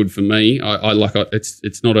not good for me.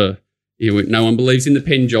 It's not a, no one believes in the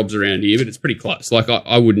pen jobs around here, but it's pretty close. Like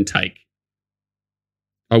I wouldn't take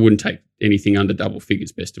anything under double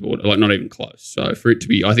figures best of order, like not even close. So for it to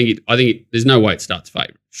be, I think there's no way it starts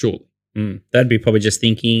favourite, surely. That'd be probably just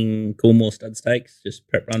thinking Coolmore stud stakes, just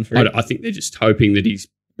prep run for it. I think they're just hoping that he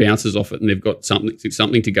bounces off it and they've got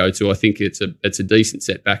something to go to. I think it's a decent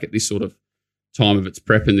setback at this sort of time of its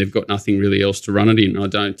prep, and they've got nothing really else to run it in. I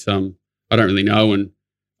don't really know, and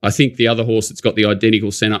I think the other horse that's got the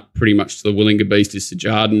identical setup pretty much to the Willinga Beast is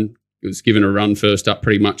Sejardin. It was given a run first up,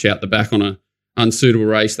 pretty much out the back on a unsuitable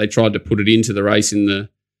race. They tried to put it into the race in the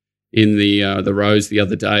Rose the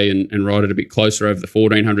other day and ride it a bit closer over the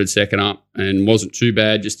 1400 second up, and wasn't too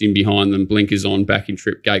bad, just in behind them. Blinkers on, back in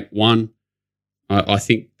trip gate 1. I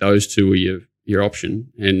think those two are your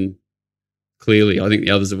option, and clearly I think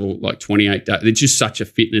the others have all like 28 days. It's just such a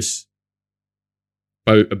fitness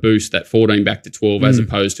a boost, that 14 back to 12, as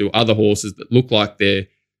opposed to other horses that look like their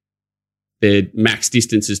max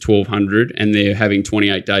distance is 1200 and they're having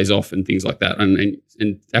 28 days off and things like that. And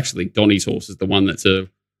actually Donny's horse is the one that's a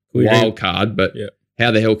wild card, but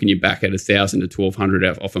how the hell can you back at 1,000 to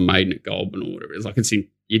 1,200 off a maiden at Goulburn or whatever? It's like,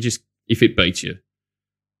 if it beats you,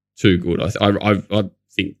 too good. I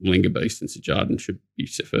think Willinga Beast and Sejardin should be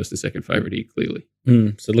first and second favourite here, clearly.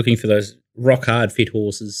 So looking for those rock hard fit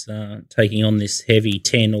horses taking on this heavy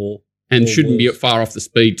 10 or... And shouldn't be far off the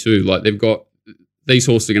speed too. Like these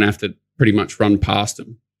horses are going to have to pretty much run past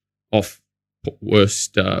them off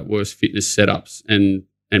worst fitness setups, and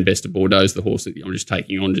Best of Bordeaux is the horse that I'm just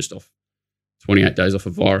taking on just off 28 days off a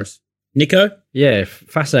virus. Nico? Yeah,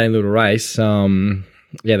 fascinating little race.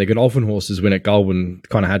 The Godolphin horses win at Goulburn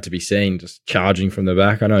kind of had to be seen, just charging from the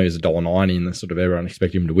back. I know he was $1.90 and sort of everyone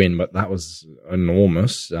expected him to win, but that was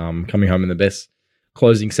enormous. Coming home in the best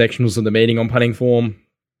closing sectionals of the meeting on punting form.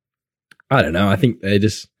 I don't know. I think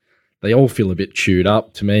they all feel a bit chewed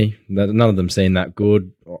up to me. None of them seem that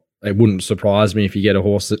good. It wouldn't surprise me if you get a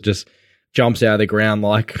horse that just jumps out of the ground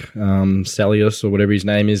like Celius or whatever his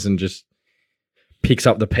name is and just picks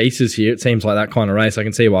up the pieces here. It seems like that kind of race. I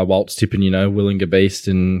can see why Walt's tipping, Willinga Beast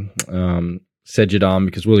and Sejardin,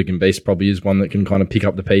 because Willinga Beast probably is one that can kind of pick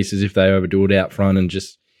up the pieces if they overdo it out front, and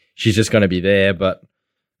she's just going to be there. But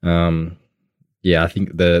I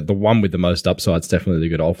think the one with the most upside is definitely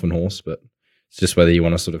the Godolphin horse, but it's just whether you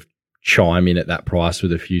want to sort of chime in at that price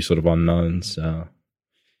with a few sort of unknowns.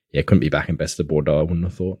 Couldn't be back in Best of Bordeaux, I wouldn't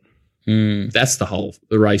have thought. That's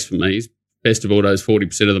the race for me. Is Best of Bordeaux is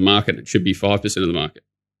 40% of the market. It should be 5% of the market.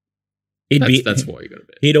 That's why you got to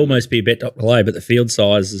bet. He'd almost be a bet up below, but the field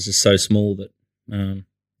size is just so small that...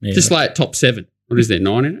 Just like top 7. What is there,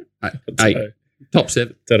 9 in it? 8. Top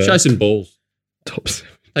 7. Show some balls. Top 7.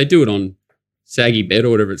 They do it on saggy bet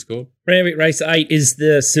or whatever it's called. Randwick Race 8 is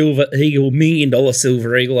the Silver Eagle, $1 million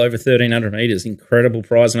Silver Eagle over 1,300 metres. Incredible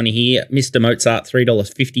prize money here. Mr. Mozart,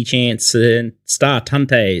 $3.50 chance. And Star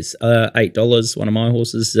Tuntes, $8. One of my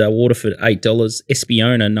horses. Waterford, $8.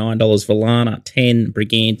 Espiona, $9. Valana, $10.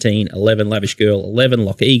 Brigantine, $11. Lavish Girl, $11.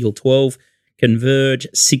 Lock Eagle, $12. Converge,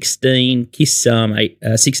 $16. Kiss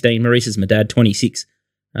 16. Maurice's My Dad, $26.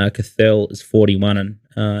 Cathel is $41,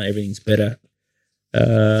 and everything's better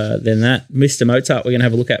than that. Mr. Mozart, we're going to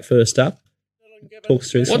have a look at first up. Talk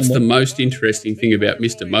us through this. What's the most interesting thing about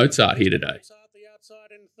Mr. Mozart here today?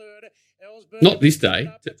 Not this day,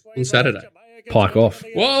 on Saturday. Pike off.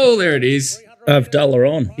 Whoa, there it is. Abdullah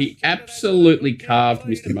on. He absolutely carved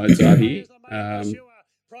Mr. Mozart here.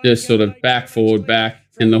 Just sort of back, forward, back,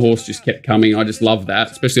 and the horse just kept coming. I just love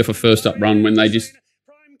that, especially off a first up run when they just,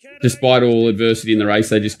 despite all adversity in the race,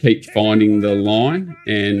 they just keep finding the line.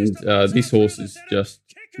 And this horse is just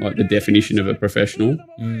like the definition of a professional.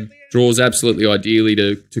 Draws absolutely ideally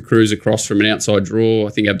to cruise across from an outside draw. I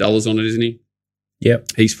think Abdullah's on it, isn't he?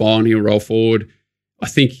 Yep. He's fine. He'll roll forward. I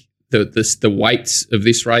think the weights of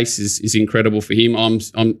this race is incredible for him.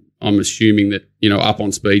 I'm assuming that, up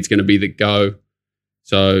on speed's going to be the go.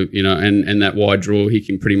 So, and that wide draw, he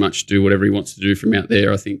can pretty much do whatever he wants to do from out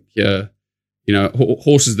there. I think,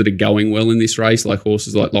 horses that are going well in this race, like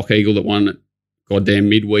horses like Lock Eagle that won at goddamn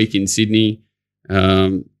midweek in Sydney.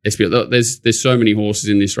 There's so many horses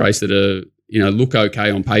in this race that are, look okay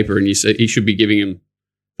on paper, and you see he should be giving them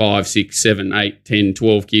 5, 6, 7, 8, 10,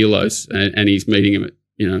 12 kilos, and he's meeting them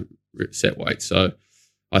at, set weight. So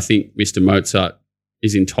I think Mr. Mozart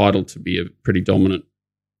is entitled to be a pretty dominant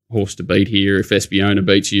horse to beat here. If Espiona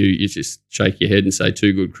beats you, you just shake your head and say,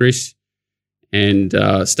 too good, Chris. And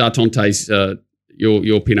Star Tonte's,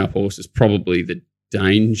 your pin-up horse is probably the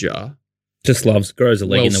danger. Just grows a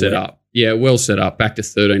leg in the set wet. up. Yeah, well set up. Back to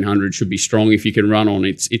 1,300 should be strong. If you can run on,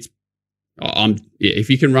 if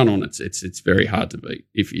you can run on, it's very hard to beat.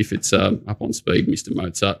 If it's up on speed, Mr.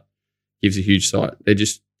 Mozart gives a huge sight.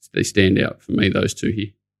 They stand out for me. Those two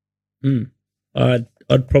here.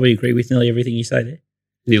 I'd probably agree with nearly everything you say there.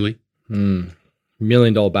 Nearly. $1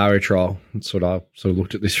 million barrier trial. That's what I sort of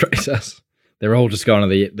looked at this race as. They're all just going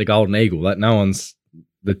to the Golden Eagle. That no one's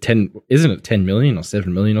the 10. Isn't it 10 million or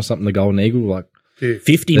 7 million or something? The Golden Eagle, like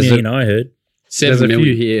 50 million. I heard. 7 there's a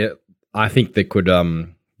million. few here. I think that could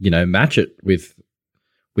match it with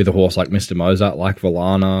a horse like Mr. Mozart, like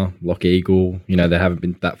Valana, Lock Eagle. They haven't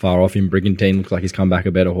been that far off him. Brigantine looks like he's come back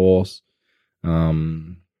a better horse.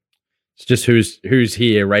 It's just who's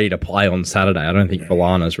here ready to play on Saturday. I don't think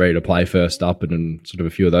Valana's ready to play first up and sort of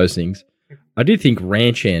a few of those things. I do think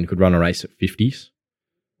Ranchan could run a race at 50s.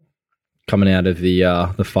 Coming out of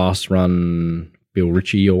the fast run Bill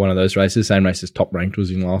Ritchie or one of those races, same race as Top Ranked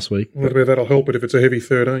was in last week. What about that'll help it if it's a heavy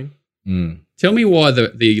 13? Tell me why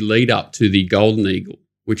the lead up to the Golden Eagle,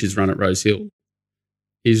 which is run at Rose Hill,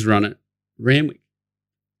 is run at Randwick.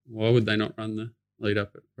 Why would they not run the lead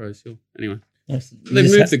up at Rose Hill? Anyway. They've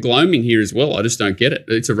moved the gloaming here as well. I just don't get it.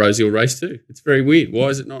 It's a Rose Hill race too. It's very weird. Why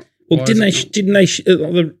is it not? Well,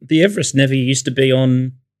 the Everest never used to be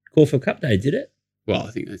on Caulfield Cup Day, did it? Well,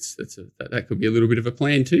 I think that could be a little bit of a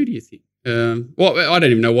plan too, do you think? I don't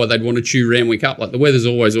even know why they'd want to chew Randwick up. Like, the weather's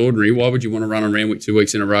always ordinary. Why would you want to run on Randwick 2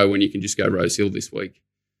 weeks in a row when you can just go Rose Hill this week?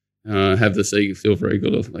 Have the Silver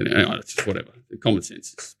Eagle. It's just whatever. The common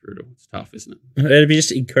sense is brutal. It's tough, isn't it? It'd be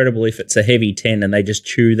just incredible if it's a heavy 10 and they just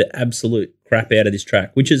chew the absolute crap out of this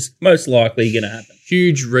track, which is most likely going to happen.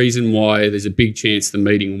 Huge reason why there's a big chance the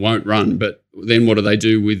meeting won't run, but then what do they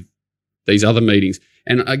do with these other meetings?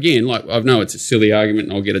 And again, like, I know it's a silly argument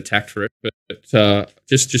and I'll get attacked for it, but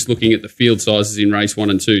just looking at the field sizes in race 1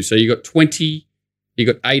 and 2. So you got 20, you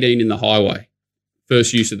got 18 in the highway,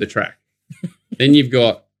 first use of the track. Then you've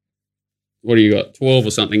got, what do you got, 12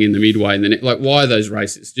 or something in the midway. And then, why are those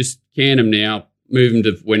races? Just can them now, move them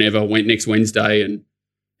to whenever, next Wednesday, and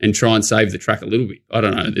try and save the track a little bit. I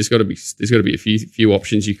don't know. There's got to be a few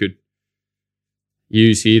options you could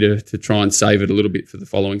use here to try and save it a little bit for the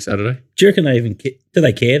following Saturday. Do you reckon they even care? Do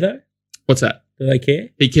they care, though? What's that? Do they care?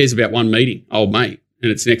 He cares about one meeting, old mate,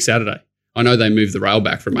 and it's next Saturday. I know they moved the rail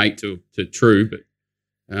back from 8 to True, but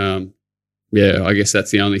I guess that's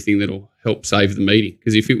the only thing that'll help save the meeting.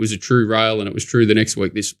 Because if it was a True rail and it was True the next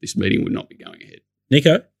week, this meeting would not be going ahead.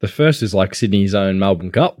 Nico? The first is like Sydney's own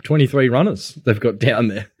Melbourne Cup, 23 runners they've got down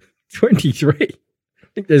there. 23. I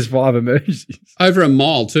think there's 5 emergencies. Over a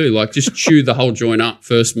mile too, just chew the whole joint up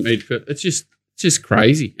first meet. It's just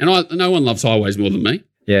crazy. And no one loves highways more than me.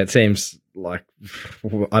 Yeah, it seems like,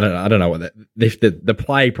 I don't know what that. If the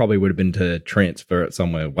play probably would have been to transfer it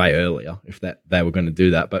somewhere way earlier if they were going to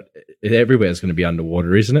do that. But everywhere's going to be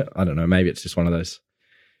underwater, isn't it? I don't know. Maybe it's just one of those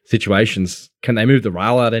situations. Can they move the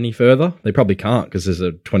rail out any further? They probably can't because there's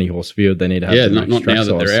a 20-horse field. They need to have not now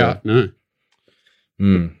that they're out. No.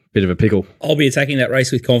 Bit of a pickle. I'll be attacking that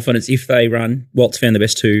race with confidence if they run. Walt's found the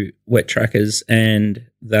best 2 wet trackers, and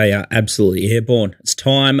they are absolutely airborne. It's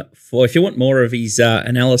time for, if you want more of his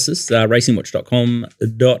analysis,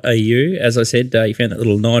 racingwatch.com.au. As I said, he found that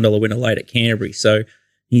little $9 winner late at Canterbury. So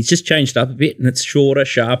he's just changed up a bit, and it's shorter,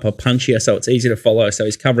 sharper, punchier, so it's easy to follow. So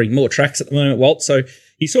he's covering more tracks at the moment, Walt. So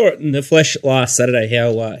you saw it in the flesh last Saturday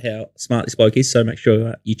how smart this bloke is, so make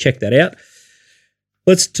sure you check that out.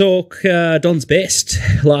 Let's talk Don's best.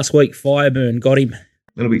 Last week, Fireburn got him. A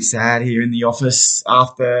little bit sad here in the office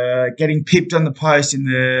after getting pipped on the post in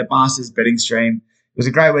the Masters betting stream. It was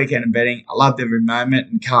a great weekend of betting. I loved every moment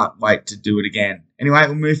and can't wait to do it again. Anyway,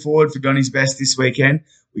 we'll move forward for Donny's best this weekend.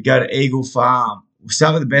 We go to Eagle Farm. We'll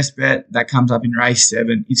start with the best bet. That comes up in race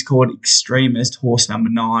 7. It's called Extremist, horse number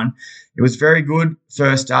 9. It was very good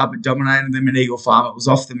first up. It dominated them at Eagle Farm. It was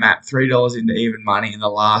off the map, $3 into even money in the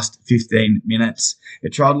last 15 minutes.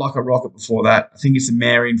 It tried like a rocket before that. I think it's a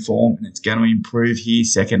mare in form, and it's going to improve here,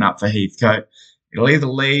 second up for Heathcote. It'll either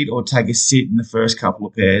lead or take a sit in the first couple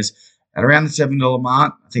of pairs. At around the $7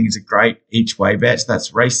 mark, I think it's a great each-way bet. So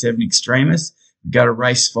that's race 7, Extremist. We go to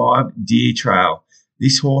race 5, Deer Trail.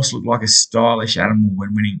 This horse looked like a stylish animal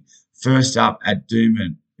when winning first up at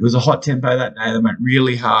Doomben. It was a hot tempo that day. They went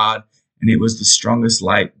really hard, and it was the strongest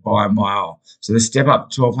late by a mile. So the step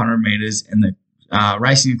up 1,200 metres and the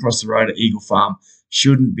racing across the road at Eagle Farm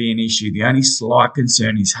shouldn't be an issue. The only slight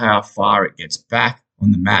concern is how far it gets back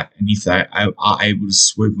on the map and if they are able to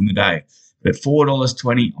swoop on the day. But at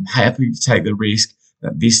 $4.20, I'm happy to take the risk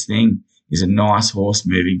that this thing is a nice horse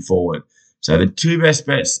moving forward. So the 2 best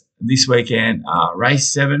bets this weekend are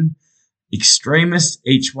race 7, Extremist,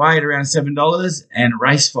 each way at around $7, and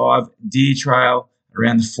race 5, Deer Trail,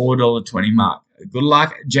 around the $4.20 mark. Good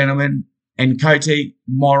luck, gentlemen, and Coty,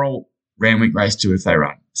 Moral, Randwick race 2 if they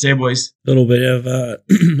run. See you, boys. A little bit of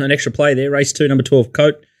an extra play there. Race 2, number 12,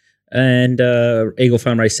 Coat, and Eagle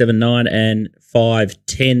Farm race 7, 9, and 5,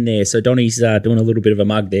 10 there. So Donny's doing a little bit of a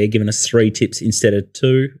mug there, giving us 3 tips instead of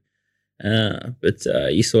 2. But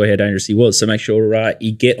you saw how dangerous he was, so make sure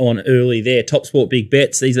you get on early there. Top Sport Big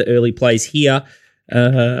Bets, these are early plays here.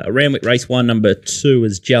 Randwick race 1, number 2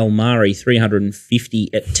 is Jalmari, $350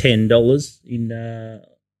 at $10 in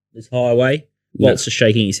this highway. Walt's just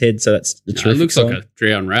shaking his head, so that's the terrific It looks sign. like a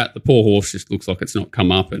drowned rat. The poor horse just looks like it's not come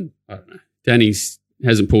up, and I don't know. Danny's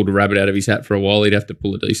hasn't pulled a rabbit out of his hat for a while. He'd have to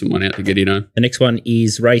pull a decent one out to get in home. The next one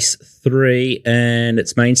is race 3, and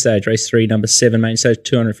it's main stage. Race 3, number 7, main stage,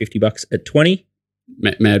 $250 at 20.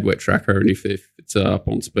 Mad wet tracker, and if it's up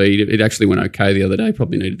on speed, it actually went okay the other day.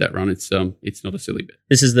 Probably needed that run. It's not a silly bet.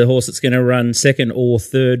 This is the horse that's going to run 2nd or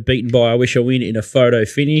 3rd, beaten by I Wish I Win in a photo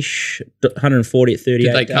finish. 140 at 38.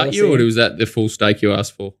 Did they cut you, or was that the full stake you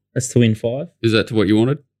asked for? That's to win 5. Is that to what you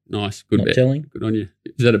wanted? Nice, good Not bet. telling. Good on you.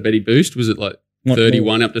 Is that a Betty boost? Was it like Want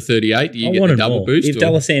 31 up to 38? Do you I get the wanted double more. boost? If or-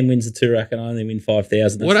 Dalasam wins the 2 rack and I only win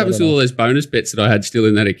 5,000. What happens to all those bonus bets that I had still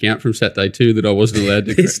in that account from Saturday 2 that I wasn't allowed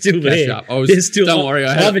to They're still cash there. up? I was, They're still, don't worry,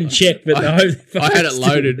 I haven't checked, but I had it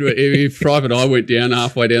loaded. If Private Eye went down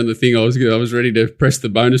halfway down the thing, I was ready to press the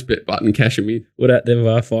bonus bet button, cash them in. What out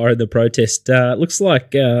they've fired the protest. Looks like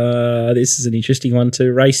this is an interesting one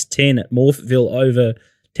too. Race 10 at Morpheville over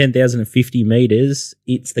 10,050 metres.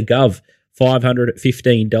 It's the Gov, $500 at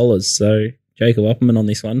 $15. So Jacob Opperman on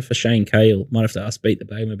this one for Shane Cale. Might have to ask Beat the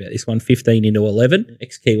Bame about this one. 15 into 11.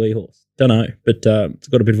 Ex-Kiwi horse. Don't know, but it's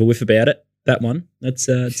got a bit of a whiff about it. That one. That's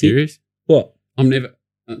Serious? What? I'm never.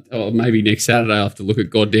 Maybe next Saturday I'll have to look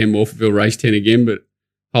at goddamn Morpheville race 10 again, but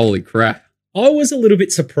holy crap. I was a little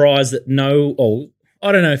bit surprised that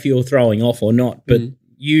I don't know if you're throwing off or not, but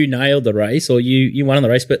you nailed the race or you won the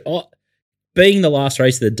race. But being the last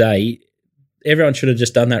race of the day, everyone should have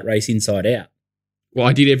just done that race inside out. Well,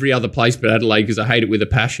 I did every other place but Adelaide because I hate it with a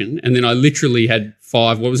passion. And then I literally had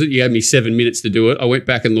 5, what was it? You gave me 7 minutes to do it. I went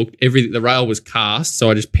back and looked. The rail was cast, so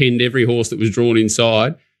I just penned every horse that was drawn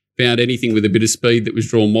inside, found anything with a bit of speed that was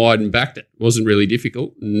drawn wide and backed it. It wasn't really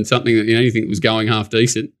difficult. And something that, anything that was going half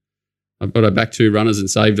decent. I backed 2 runners and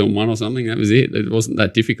saved on 1 or something. That was it. It wasn't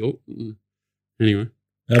that difficult. Anyway.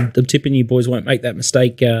 I'm tipping you boys won't make that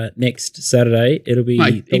mistake next Saturday. It'll be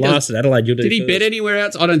the last at Adelaide. You'll do did he bet anywhere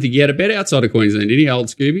else? I don't think he had a bet outside of Queensland, did he, old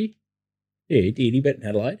Scooby? Yeah, he did. He bet in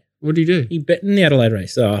Adelaide. What did he do? He bet in the Adelaide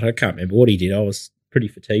race. Oh, I can't remember what he did. I was pretty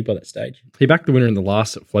fatigued by that stage. He backed the winner in the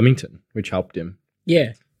last at Flemington, which helped him.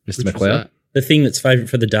 Yeah. Mr. Which was McLeod. that? the thing that's favourite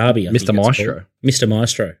for the Derby. I Mr. think it's Maestro. called. Mr.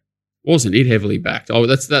 Maestro. Wasn't it heavily backed? Oh,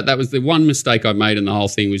 that was the one mistake I made in the whole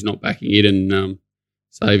thing, was not backing it and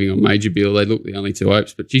saving on Major Bill. They looked the only two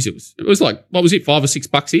hopes, but geez, it was like, what was it, $5 or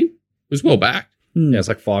 $6 in? It was well backed. Yeah, it's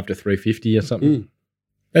like 5 to 350 or something.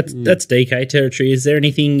 That's DK territory. Is there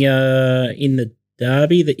anything in the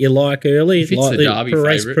Derby that you like early? If it's like the Derby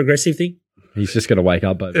race favourite. progressive thing? He's just going to wake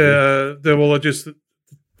up over there. Well,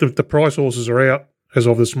 the price horses are out as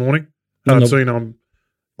of this morning. On the- Arcino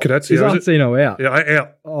Cadazio, Is is it? Arcino out? Yeah,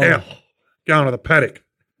 out. Oh. Out. Going to the paddock.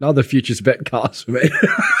 Another futures bet cast for me.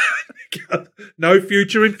 No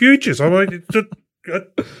future in futures. I mean, it's just,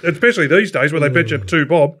 especially these days where they bet you 2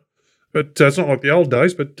 bob. But it's not like the old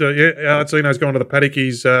days. But Arcino's gone to the paddock.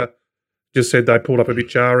 He's just said they pulled up a bit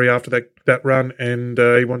jarry after that run, and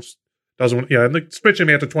he doesn't want, and they stretch him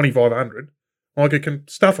out to 2,500. Like it can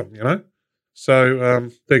stuff him, So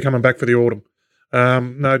they're coming back for the autumn.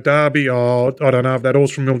 No, Derby, I don't know if that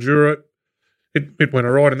horse from Mildura, it went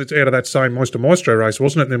all right, and it's out of that same Mr. Maestro race,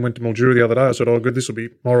 wasn't it? And then went to Mildura the other day. I said, oh, good, this will be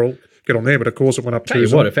moral. Get on there. But, of course, it went up Tell you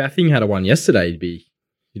 2. what, if our thing had a one yesterday, he'd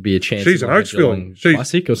be a chance. She's of an like a Oaksville. Geelong She-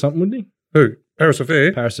 Classic or something, wouldn't he? Who? Paris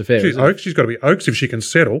Affair. Paris Affair. She's is it? Oaks. She's got to be Oaks if she can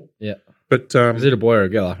settle. Yeah. But Is it a boy or a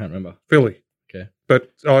girl? I can't remember. Philly. Okay.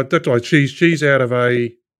 But that's why she's out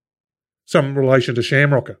of some relation to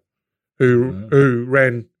Shamrocker, who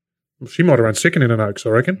ran. She might have run second in an Oaks, I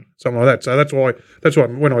reckon, something like that. So that's why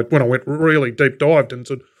when I went really deep dived and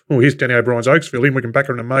said, "Oh, here's Danny O'Brien's Oaksville in. We can back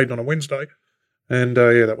her in a maiden on a Wednesday," and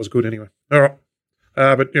that was good anyway. All right,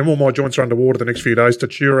 but all my joints are underwater the next few days.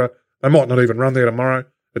 Tatura, they might not even run there tomorrow.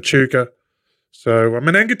 Echuca, so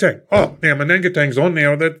Manangatang. Oh, now Manangatang's on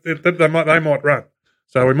now. They might run,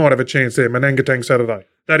 so we might have a chance there. Manangatang Saturday.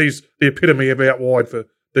 That is the epitome of out wide for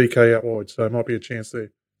DK out wide, so it might be a chance there.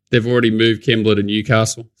 They've already moved Kembla to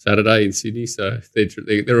Newcastle Saturday in Sydney, so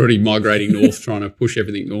they're already migrating north, trying to push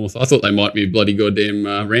everything north. I thought they might be bloody goddamn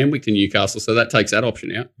Randwick to Newcastle, so that takes that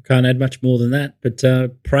option out. Can't add much more than that, but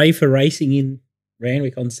pray for racing in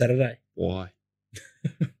Randwick on Saturday. Why?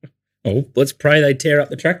 Oh, let's pray they tear up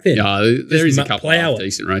the track then. Yeah, there is a couple plow of it.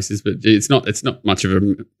 decent races, but it's not much of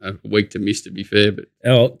a week to miss, to be fair.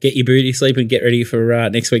 But Get your booty sleep and get ready for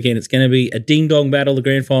next weekend. It's going to be a ding-dong battle, the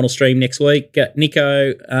grand final stream next week. Got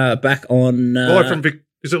Nico back on...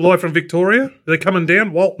 Is it live from Victoria? Are they coming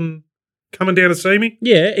down? Walton coming down to see me?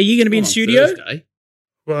 Yeah, are you going to be in on studio? Thursday.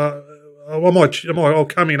 I'll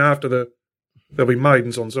come in after there'll be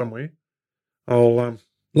maidens on somewhere. I'll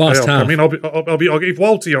Last half. come in. I'll be if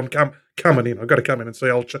Walty, I'm coming in. I've got to come in and see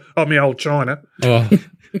my old China. Oh, Are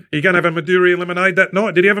you going to have a Maduri lemonade that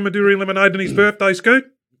night? Did he have a Maduri lemonade on his birthday, Scoot?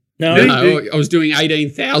 No, no, I was doing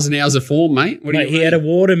 18,000 hours of form, mate. What do mate, you he mean? had a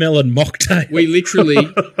watermelon mocktail We literally...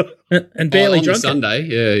 and barely on drunk the Sunday,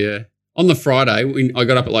 yeah. On the Friday, I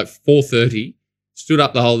got up at like 4:30, stood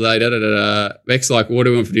up the whole day, Beck's like, what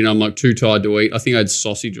do we want for dinner? I'm like, too tired to eat. I think I had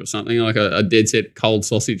sausage or something, like a dead set cold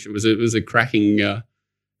sausage. It was a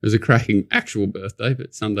cracking actual birthday,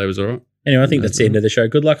 but Sunday was all right. Anyway, I think that's the end of the show.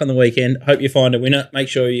 Good luck on the weekend. Hope you find a winner. Make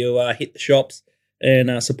sure you hit the shops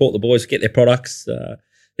and support the boys, get their products.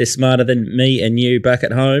 They're smarter than me and you back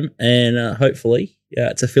at home. And hopefully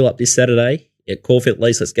it's a fill up this Saturday at Caulfield. At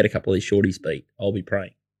least let's get a couple of these shorties beat. I'll be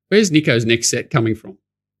praying. Where's Nico's next set coming from?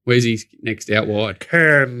 Where's his next out wide?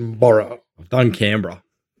 Canberra. I've done Canberra.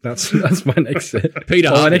 That's my next set. Peter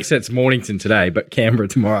Well, my Harvey. next set's Mornington today, but Canberra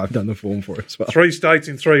tomorrow. I've done the form for as well. 3 states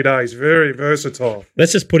in 3 days. Very versatile.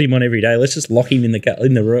 Let's just put him on every day. Let's just lock him in the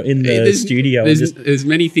studio. And just, There's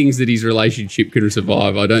many things that his relationship could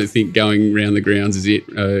survive. I don't think going round the grounds is it.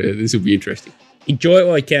 This will be interesting. enjoy it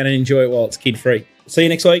while you can and enjoy it while it's kid free. See you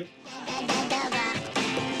next week.